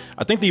kids.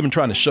 I think they're even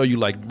trying to show you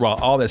like, raw,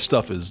 all that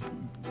stuff is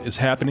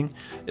happening.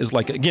 Is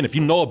like, again, if you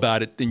know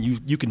about it, then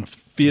you can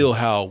feel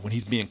how when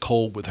he's being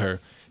cold with her,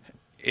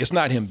 it's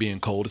not him being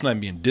cold. It's not him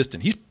being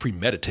distant. He's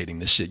premeditating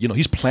this shit. You know,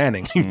 he's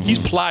planning. He's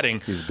plotting.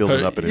 He's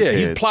building up in his head.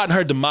 He's plotting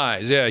her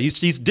demise. Yeah,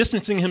 he's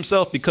distancing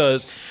himself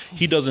because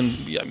he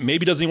doesn't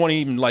want to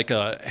even like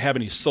have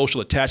any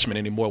social attachment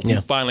anymore when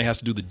he finally has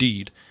to do the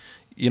deed.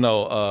 You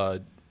know,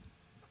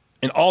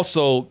 and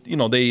also, you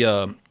know, they.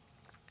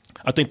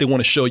 I think they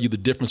want to show you the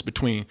difference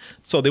between.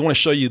 So they want to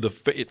show you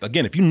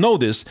again, if you know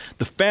this,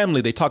 the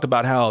family. They talk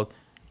about how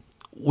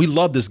we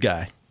love this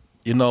guy.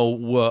 You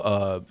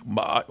know,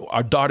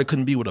 our daughter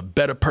couldn't be with a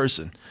better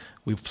person.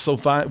 We're so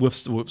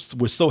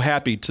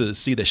happy to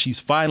see that she's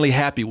finally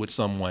happy with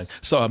someone.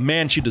 So a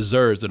man she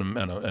deserves, and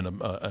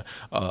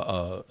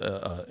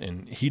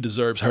he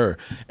deserves her.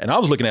 And I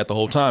was looking at the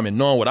whole time and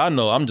knowing what I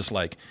know, I'm just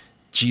like,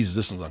 Jesus,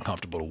 this is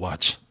uncomfortable to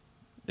watch.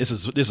 This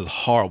is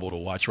horrible to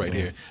watch right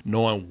here,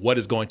 knowing what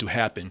is going to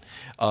happen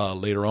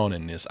later on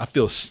in this. I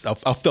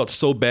felt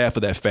so bad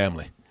for that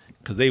family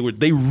because they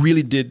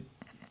really did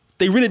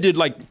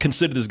like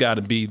consider this guy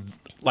to be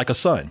like a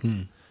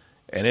son.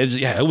 And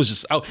it was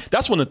just,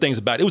 that's one of the things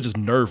about it. It was just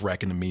nerve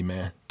wracking to me,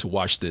 man, to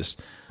watch this.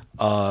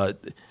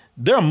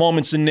 There are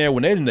moments in there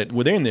when they're in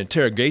the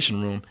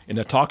interrogation room and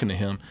they're talking to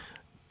him.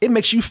 It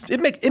makes you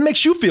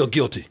feel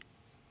guilty.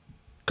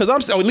 Or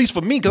at least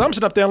for me, because I'm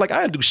sitting up there like,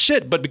 I didn't do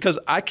shit, but because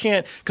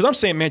I'm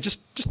saying, man,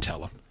 just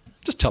tell him.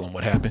 Just tell him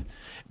what happened.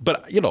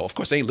 But, you know, of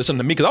course, they ain't listening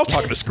to me because I was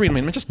talking to the screen,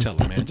 man, just tell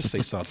him, man, just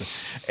say something.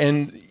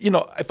 And, you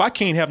know, if I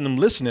can't have them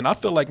listening, I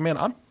feel like,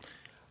 man,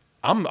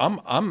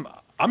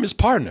 I'm his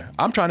partner.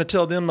 I'm trying to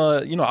tell them,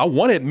 you know, I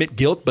want to admit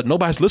guilt, but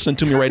nobody's listening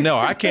to me right now.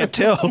 I can't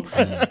tell.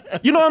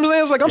 You know what I'm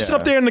saying? It's like I'm sitting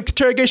up there in the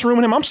interrogation room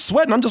with him. I'm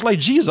sweating. I'm just like,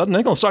 Jesus, they're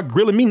going to start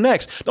grilling me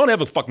next. Don't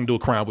ever fucking do a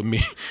crime with me.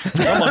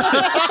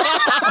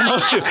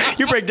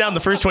 You break down the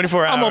first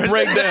 24 hours. I'm going to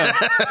break down.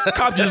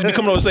 Cop just be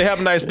coming over and say, have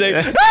a nice day. Hey,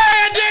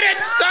 I did it.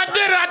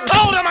 I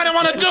told him I didn't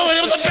want to do it.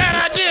 It was a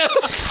bad idea.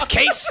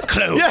 Case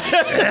closed.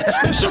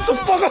 Yeah. Shut the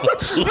fuck up.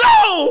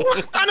 No,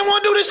 I don't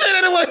want to do this shit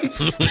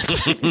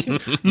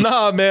anyway.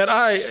 Nah, man.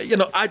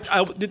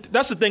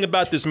 That's the thing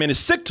about this, man. It's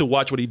sick to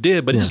watch what he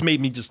did, but it just made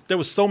me there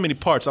was so many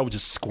parts I was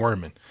just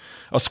squirming.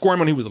 I was squirming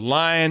when he was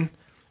lying.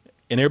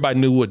 and everybody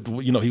knew what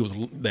he was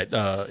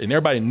and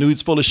everybody knew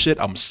he's full of shit.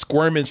 I'm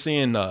squirming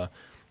seeing all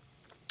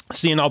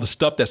the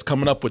stuff that's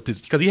coming up with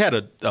this because he had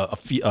a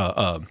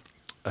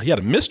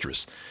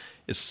mistress.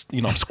 It's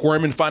I'm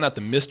squirming to find out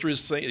the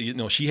mistress.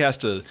 She has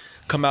to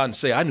come out and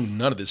say I knew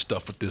none of this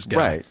stuff with this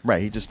guy.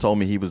 Right. He just told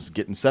me he was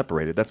getting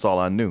separated. That's all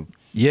I knew.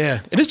 Yeah,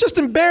 and it's just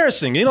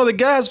embarrassing. The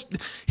guy's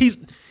he's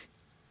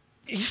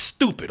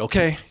stupid.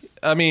 Okay,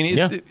 I mean,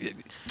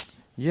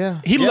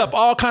 he left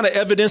all kind of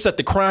evidence at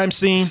the crime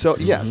scene.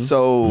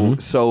 So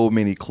so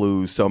many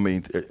clues, so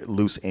many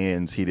loose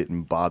ends. He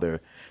didn't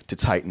bother to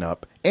tighten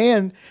up.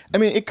 And I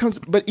mean, it comes.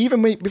 But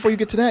even before you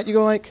get to that, you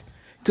go like,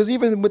 because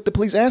even with the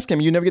police asking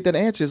him, you never get that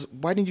answer. Is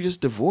why didn't you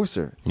just divorce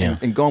her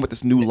and go on with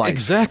this new life?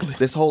 Exactly.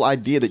 This whole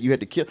idea that you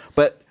had to kill.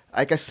 But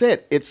like I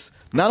said, it's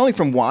not only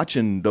from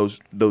watching those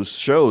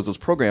shows, those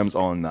programs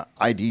on the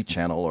ID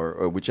channel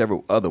or whichever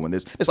other one.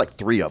 There's like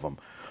 3 of them.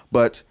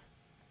 But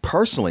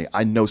personally,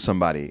 I know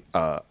somebody,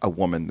 a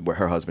woman, where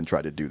her husband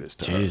tried to do this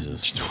to her.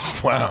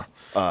 Wow.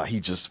 He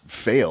just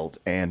failed,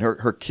 and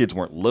her kids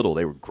weren't little;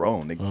 they were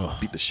grown. They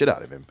beat the shit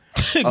out of him.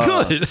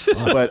 Good.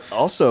 But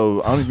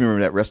also, I don't even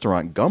remember that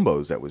restaurant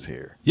Gumbo's that was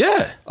here.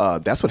 Yeah.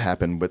 That's what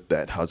happened with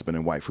that husband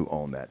and wife who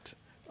owned that.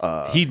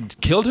 He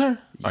killed her?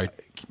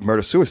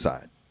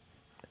 Murder-suicide.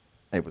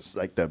 It was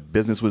like the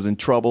business was in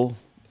trouble,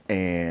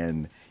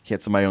 and he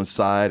had somebody on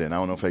side, and I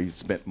don't know if he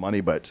spent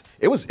money, but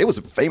it was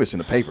famous in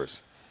the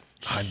papers.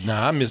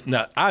 I missed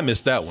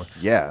that one.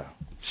 Yeah.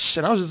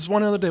 Shit, I was just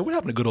wondering the other day, what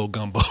happened to good old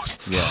Gumbo's?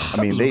 Yeah, I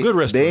mean,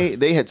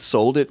 they had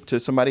sold it to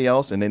somebody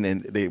else, and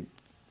then they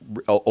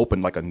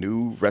opened like a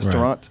new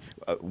restaurant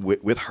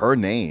with her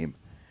name,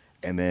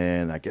 and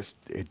then I guess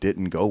it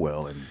didn't go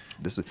well, and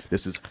this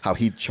is how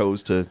he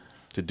chose to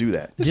do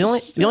that. The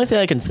only thing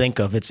I can think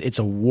of, it's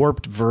a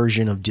warped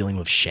version of dealing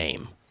with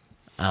shame.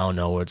 I don't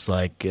know. It's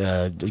like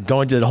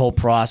going through the whole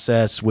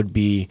process would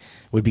be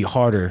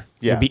harder.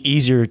 Yeah. It'd be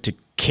easier to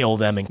kill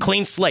them and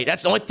clean slate.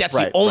 That's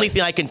the only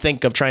thing I can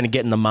think of trying to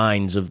get in the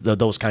minds of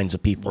those kinds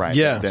of people. Right.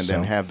 Yeah.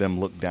 Then have them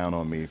look down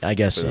on me. I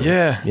guess so.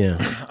 Yeah.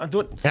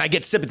 And I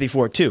get sympathy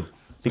for it too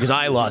because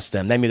I lost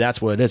them. Maybe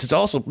that's what it is. It's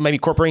also maybe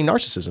incorporating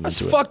narcissism That's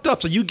into fucked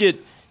up. So you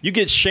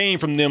get shame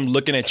from them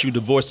looking at you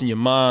divorcing your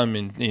mom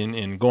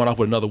and going off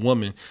with another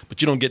woman,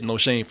 but you don't get no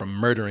shame from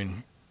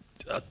murdering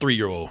a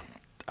 3-year-old.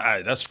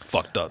 That's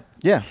fucked up.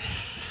 Yeah.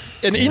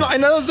 And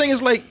another thing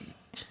is like,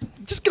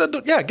 just get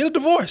a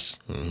divorce.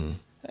 Mm-hmm.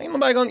 Ain't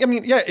nobody gonna. I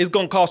mean, it's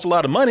gonna cost a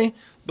lot of money,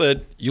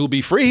 but you'll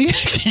be free.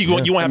 you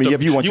won't have to.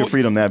 If you want your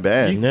freedom that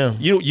bad,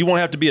 you won't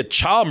have to be a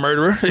child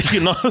murderer.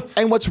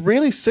 And what's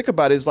really sick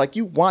about it is like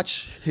you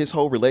watch his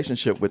whole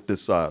relationship with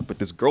this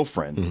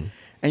girlfriend,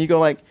 and you go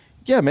like,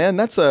 yeah, man,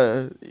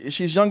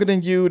 she's younger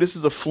than you. This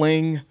is a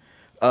fling.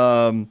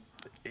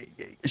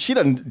 She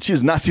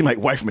does not seem like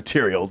wife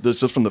material.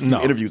 Just from the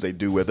few interviews they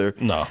do with her.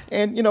 No.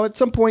 And at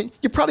some point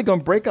you're probably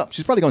gonna break up.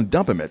 She's probably gonna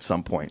dump him at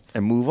some point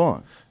and move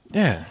on.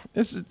 Yeah,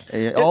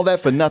 all that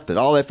for nothing.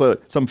 All that for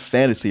some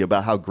fantasy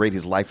about how great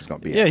his life is going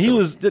to be. Yeah, he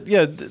was.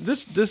 Yeah,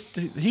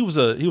 he was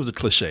a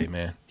cliche,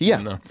 man.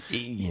 Yeah,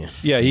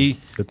 He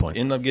good point.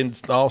 Ended up getting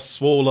all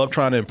swole up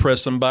trying to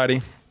impress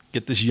somebody,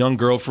 get this young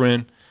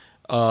girlfriend,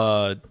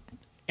 and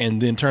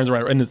then turns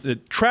around. And the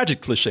tragic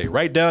cliche,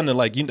 right down to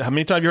like, how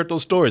many times you heard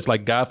those stories?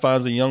 Like, guy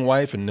finds a young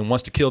wife and then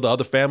wants to kill the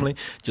other family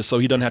just so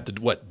he doesn't have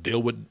to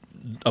deal with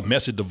a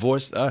messy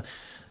divorce.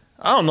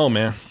 I don't know,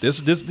 man.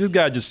 This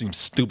guy just seems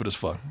stupid as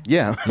fuck.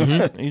 Yeah.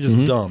 He's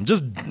just dumb.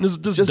 Just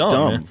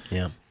dumb, man.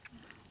 Yeah.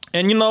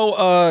 And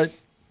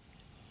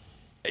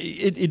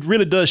it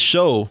really does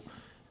show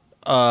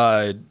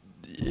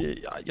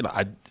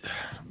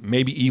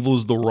maybe evil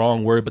is the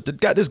wrong word, but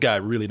this guy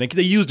really,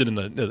 they used it in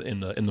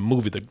the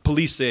movie. The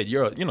police said,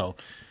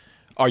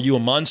 are you a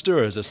monster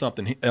or is there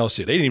something else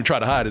here? They didn't even try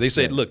to hide it. They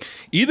said, look,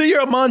 either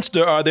you're a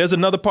monster or there's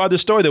another part of the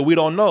story that we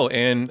don't know.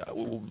 And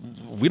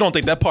we don't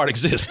think that part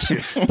exists.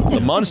 The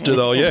monster,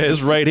 though,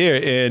 is right here.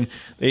 And,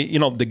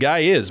 the guy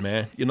is,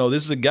 man.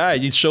 This is a guy.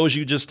 He shows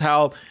you just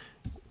how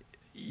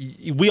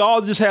we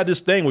all just have this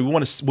thing where we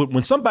want to,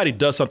 when somebody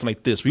does something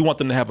like this, we want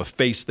them to have a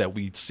face that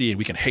we see and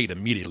we can hate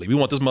immediately. We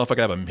want this motherfucker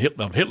to have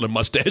a Hitler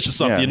mustache or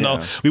something,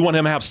 Yeah. We want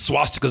him to have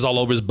swastikas all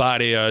over his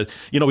body, or,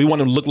 we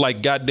want him to look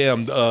like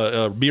goddamn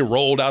being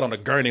rolled out on a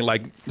gurney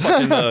like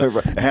fucking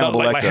like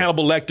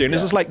Hannibal Lecter. And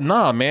it's just like,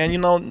 nah,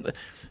 man,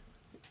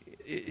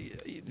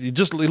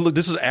 just look,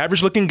 this is an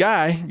average looking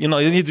guy.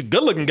 He's a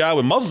good looking guy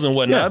with muscles and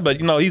whatnot, but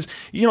he's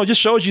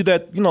just shows you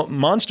that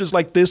monsters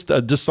like this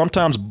just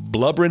sometimes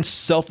blubbering,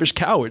 selfish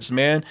cowards,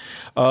 man,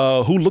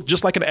 who look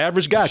just like an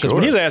average guy. Because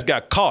when his ass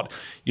got caught,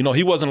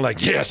 he wasn't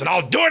like, yes, and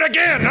I'll do it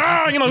again.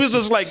 He was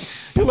just like,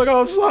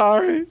 I'm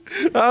sorry,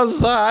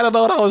 I don't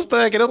know what I was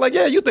thinking. It's like,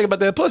 yeah, you think about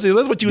that pussy.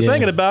 That's what you were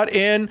thinking about,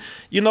 and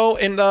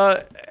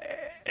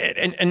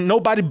And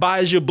nobody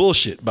buys your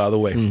bullshit, by the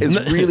way.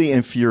 It's really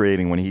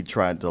infuriating when he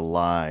tried to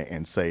lie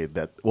and say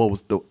that, it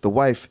was the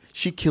wife,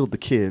 she killed the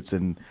kids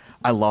and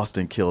I lost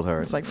and killed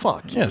her. It's like,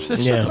 fuck. Yeah,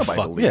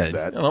 Nobody believes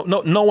that.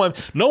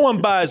 No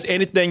one buys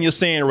anything you're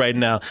saying right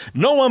now.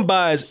 No one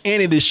buys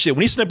any of this shit.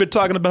 When he's sitting up here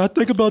talking about, I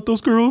think about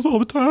those girls all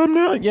the time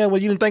now. Yeah,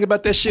 well, you didn't think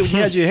about that shit when you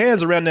had your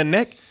hands around their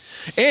neck.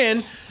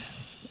 And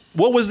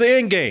what was the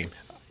end game?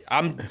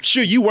 I'm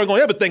sure you weren't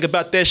gonna ever think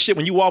about that shit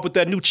when you walked with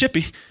that new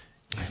chippy.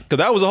 Because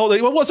that was the whole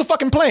thing. What's the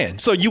fucking plan?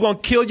 So you gonna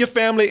kill your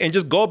family and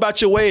just go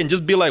about your way and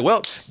just be like,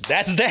 well,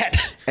 that's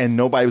that. And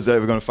nobody was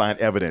ever gonna find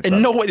evidence.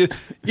 And no way,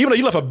 even though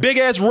you left a big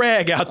ass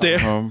rag out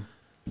there,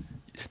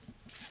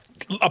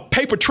 a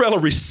paper trail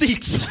of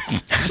receipts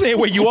saying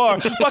where you are,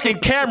 fucking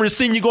cameras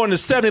seeing you going to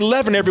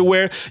 7-Eleven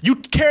everywhere, you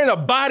carrying a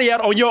body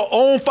out on your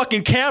own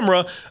fucking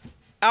camera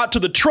out to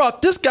the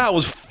truck. This guy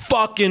was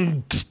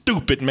fucking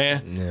stupid,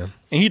 man. Yeah.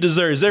 And he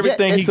deserves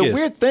everything he gets. It's a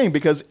weird thing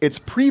because it's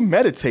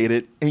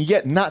premeditated and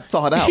yet not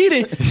thought out.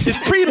 It's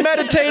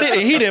premeditated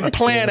and he didn't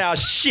plan out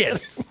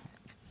shit.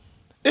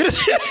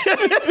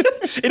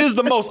 It is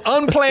the most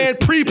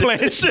unplanned,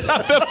 pre-planned shit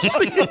I've ever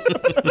seen.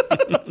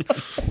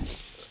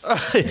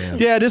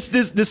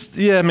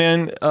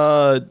 Man.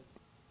 I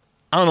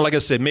don't know. Like I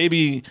said,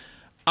 maybe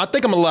I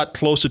think I'm a lot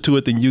closer to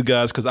it than you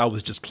guys because I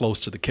was just close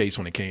to the case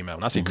when it came out.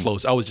 When I say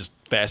close, I was just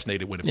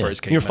fascinated when it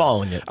first came out. You're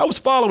following it. I was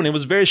following it. It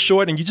was very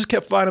short, and you just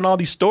kept finding all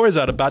these stories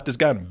out about this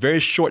guy in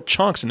very short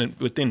chunks and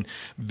within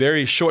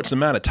very short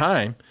amount of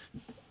time,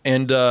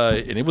 and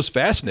it was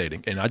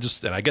fascinating. And I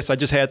guess I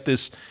just had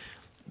this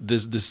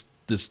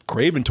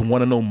craving to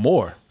want to know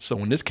more. So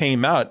when this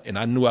came out, and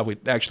I knew I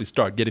would actually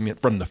start getting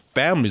it from the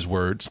family's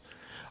words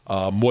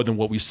more than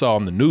what we saw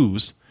on the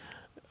news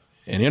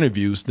and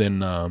interviews, then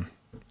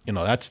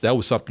that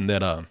was something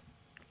that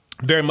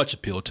very much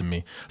appealed to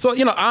me. So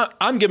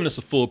I'm giving this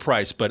a full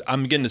price, but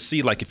I'm getting to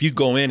see, like, if you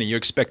go in and you're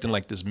expecting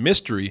like this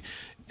mystery,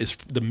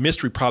 the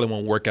mystery probably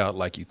won't work out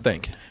like you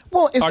think.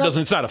 Well,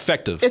 it's not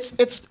effective.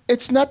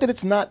 It's not that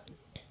it's not.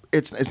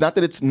 It's not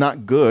that it's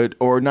not good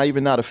or not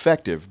even not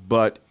effective,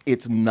 but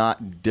it's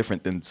not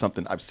different than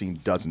something I've seen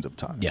dozens of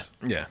times.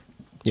 Yeah.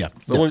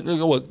 So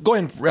go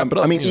ahead and wrap it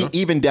up. I mean,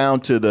 even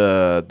down to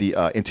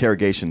the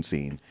interrogation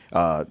scene.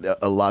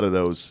 A lot of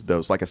those,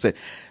 like I said,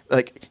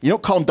 like, you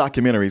don't call them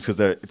documentaries because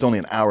it's only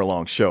an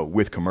hour-long show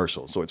with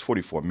commercials, so it's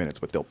 44 minutes,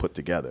 but they'll put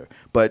together.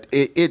 But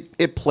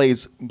it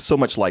plays so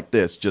much like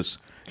this, just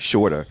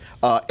shorter.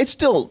 It's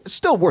still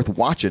worth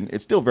watching.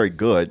 It's still very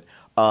good,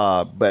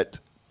 but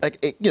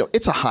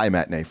it's a high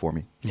matinee for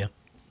me. Yeah.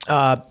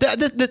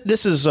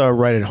 This is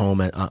right at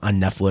home on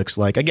Netflix.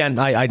 Like, again,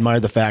 I admire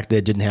the fact that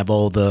it didn't have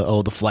all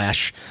the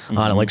flash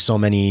on it, like so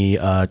many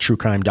true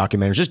crime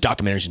documentaries, just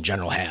documentaries in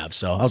general have.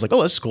 So I was like,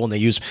 oh, this is cool. And they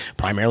use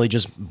primarily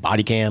just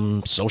body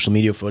cam, social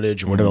media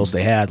footage, or whatever else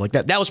they had. Like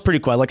that was pretty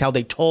cool. I like how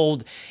they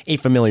told a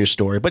familiar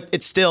story, but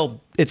it's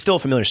still a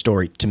familiar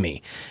story to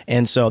me.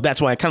 And so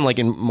that's why I kind of like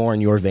it more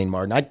in your vein,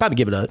 Martin. I'd probably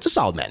give it a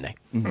solid matinee.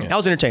 I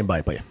was entertained by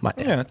it, but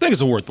I think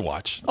it's worth the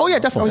watch. Oh yeah,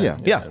 definitely.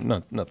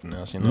 Nothing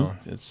else,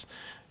 it's.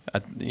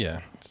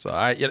 So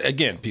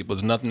again, people,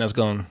 there's nothing that's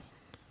going.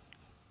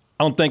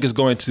 I don't think it's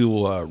going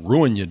to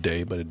ruin your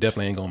day, but it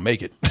definitely ain't gonna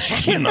make it.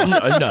 No. You're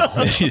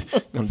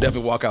gonna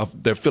definitely walk out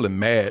there feeling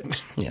mad.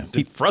 Yeah,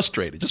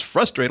 frustrated, just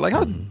frustrated. Like,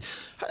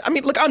 I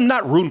mean, look, I'm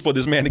not rooting for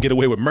this man to get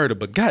away with murder,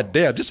 but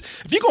goddamn, just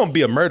if you're gonna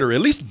be a murderer,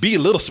 at least be a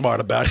little smart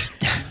about it.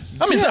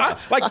 I mean, I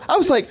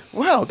was like,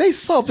 wow, they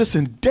solved this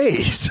in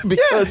days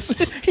because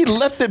he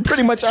left it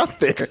pretty much out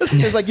there.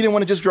 It's like you didn't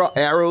want to just draw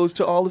arrows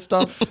to all the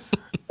stuff.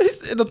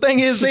 The thing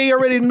is, they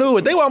already knew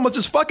it. They were almost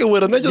just fucking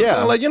with him. They're just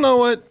kinda like, you know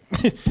what?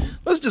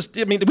 Let's just.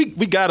 I mean,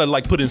 we gotta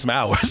like put in some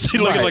hours.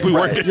 Like we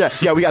working.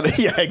 Yeah, we gotta.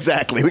 Yeah,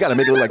 exactly. We gotta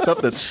make it look like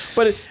something.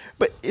 But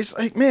it's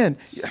like, man,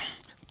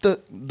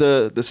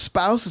 the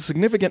spouse, the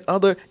significant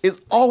other, is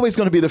always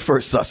going to be the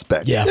first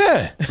suspect.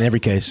 Yeah. In every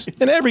case.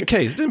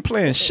 Didn't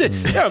playing shit.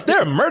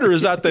 There are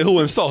murderers out there who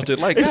insulted.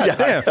 Like,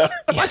 goddamn,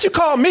 why'd you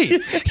call me?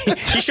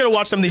 He should have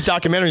watched some of these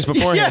documentaries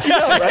beforehand.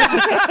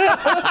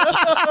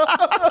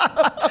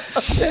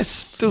 That's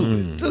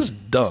stupid.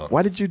 Just dumb.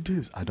 Why did you do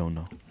this? I don't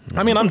know.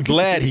 I mean, I'm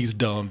glad he's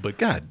dumb, but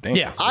goddamn.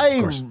 Yeah.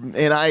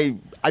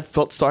 I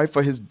felt sorry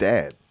for his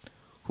dad,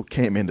 who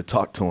came in to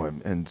talk to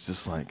him and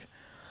just like,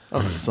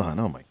 oh, son,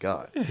 oh my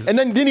God. And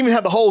then didn't even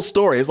have the whole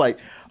story. It's like,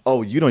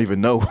 oh, you don't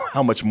even know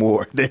how much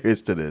more there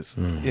is to this.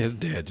 Yeah, his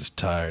dad just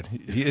tired.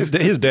 His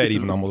dad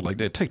even almost like,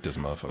 Dad, take this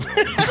motherfucker.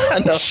 I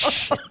know.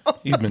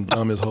 He's been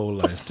dumb his whole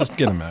life. Just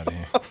get him out of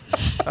here.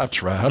 I've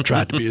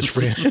tried to be his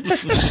friend.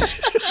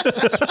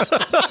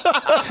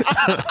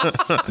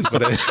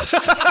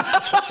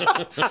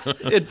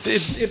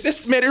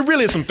 It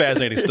really is some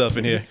fascinating stuff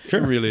in here.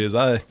 Sure. It really is.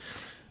 I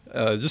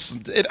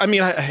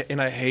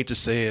hate to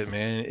say it,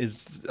 man.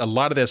 It's a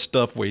lot of that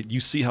stuff where you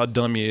see how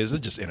dumb he is.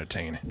 It's just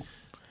entertaining.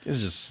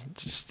 It's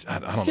just I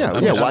don't know.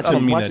 Yeah, watch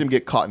him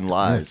get caught in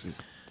lies.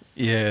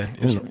 Yeah,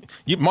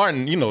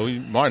 Martin.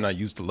 Martin and I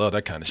used to love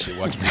that kind of shit.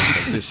 Watching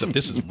movies like this.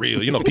 This is real.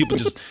 People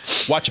just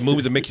watching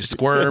movies that make you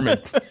squirm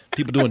and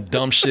people doing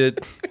dumb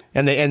shit.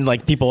 And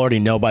like people already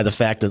know by the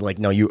fact that like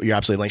no, you're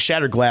absolutely like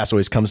Shattered Glass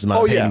always comes to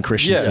mind. Hayden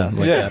Christensen.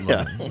 Yeah.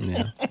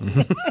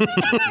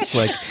 It's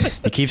like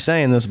you keep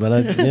saying this, but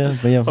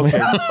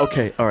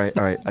Okay, all right.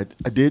 I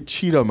did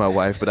cheat on my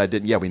wife, but I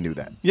didn't. Yeah, we knew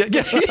that. Yeah. We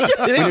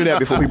knew that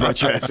before we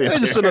brought your ass in. They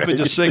just sit up and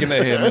just shaking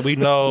their head, man. We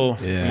know,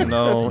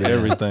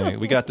 everything.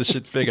 We got this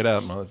shit figured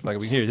out,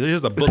 motherfucker.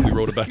 Here's the book we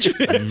wrote about you.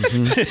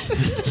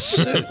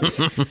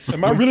 Shit.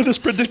 Am I really this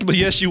predictable?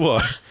 Yes, you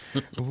are.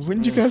 When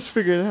did you guys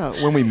figure it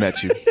out? When we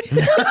met you.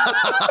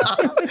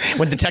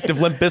 When Detective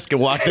Limp Bizkit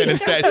walked in and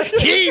said,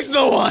 "He's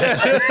the one."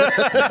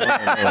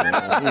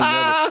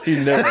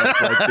 He never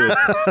acts like this.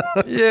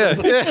 Yeah.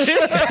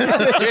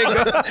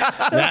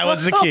 That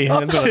was the key.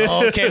 That's when it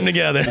all came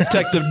together.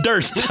 Detective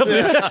Durst.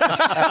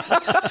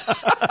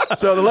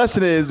 So the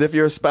lesson is, if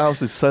your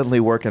spouse is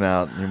suddenly working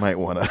out, you might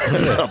want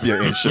to up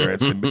your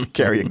insurance and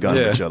carry a gun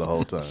with you the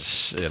whole time.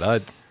 Shit, I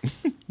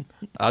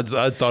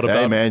thought about.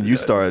 Hey man, you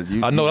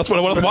started. I know that's what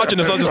I was watching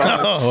this. I was just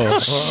kind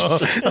of,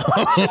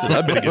 shit,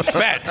 I better get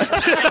fat,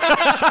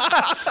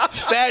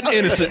 fat and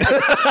innocent.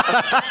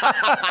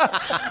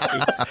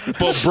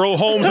 But Bro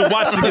Holmes and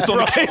Watson gets on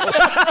the case.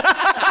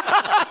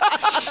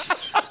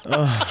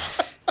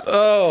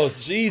 Oh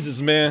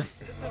Jesus, man!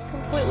 This is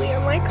completely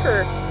unlike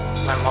her.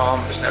 My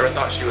mom just never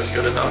thought she was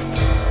good enough.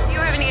 Do you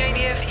have any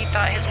idea if he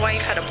thought his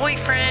wife had a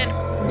boyfriend?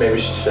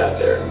 Maybe she sat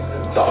there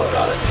and thought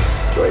about it.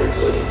 Joy, you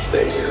really need to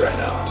stay here right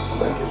now.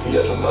 Like, if he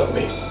doesn't love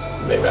me,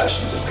 maybe I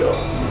should just go.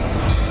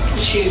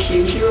 Did she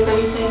accuse you of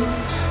anything?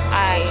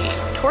 I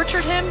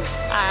tortured him.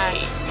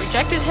 I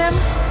rejected him.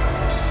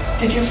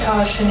 Did you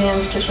cause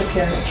Shanann's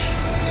disappearance?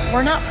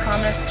 We're not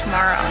promised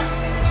tomorrow.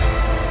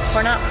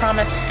 We're not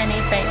promised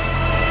anything.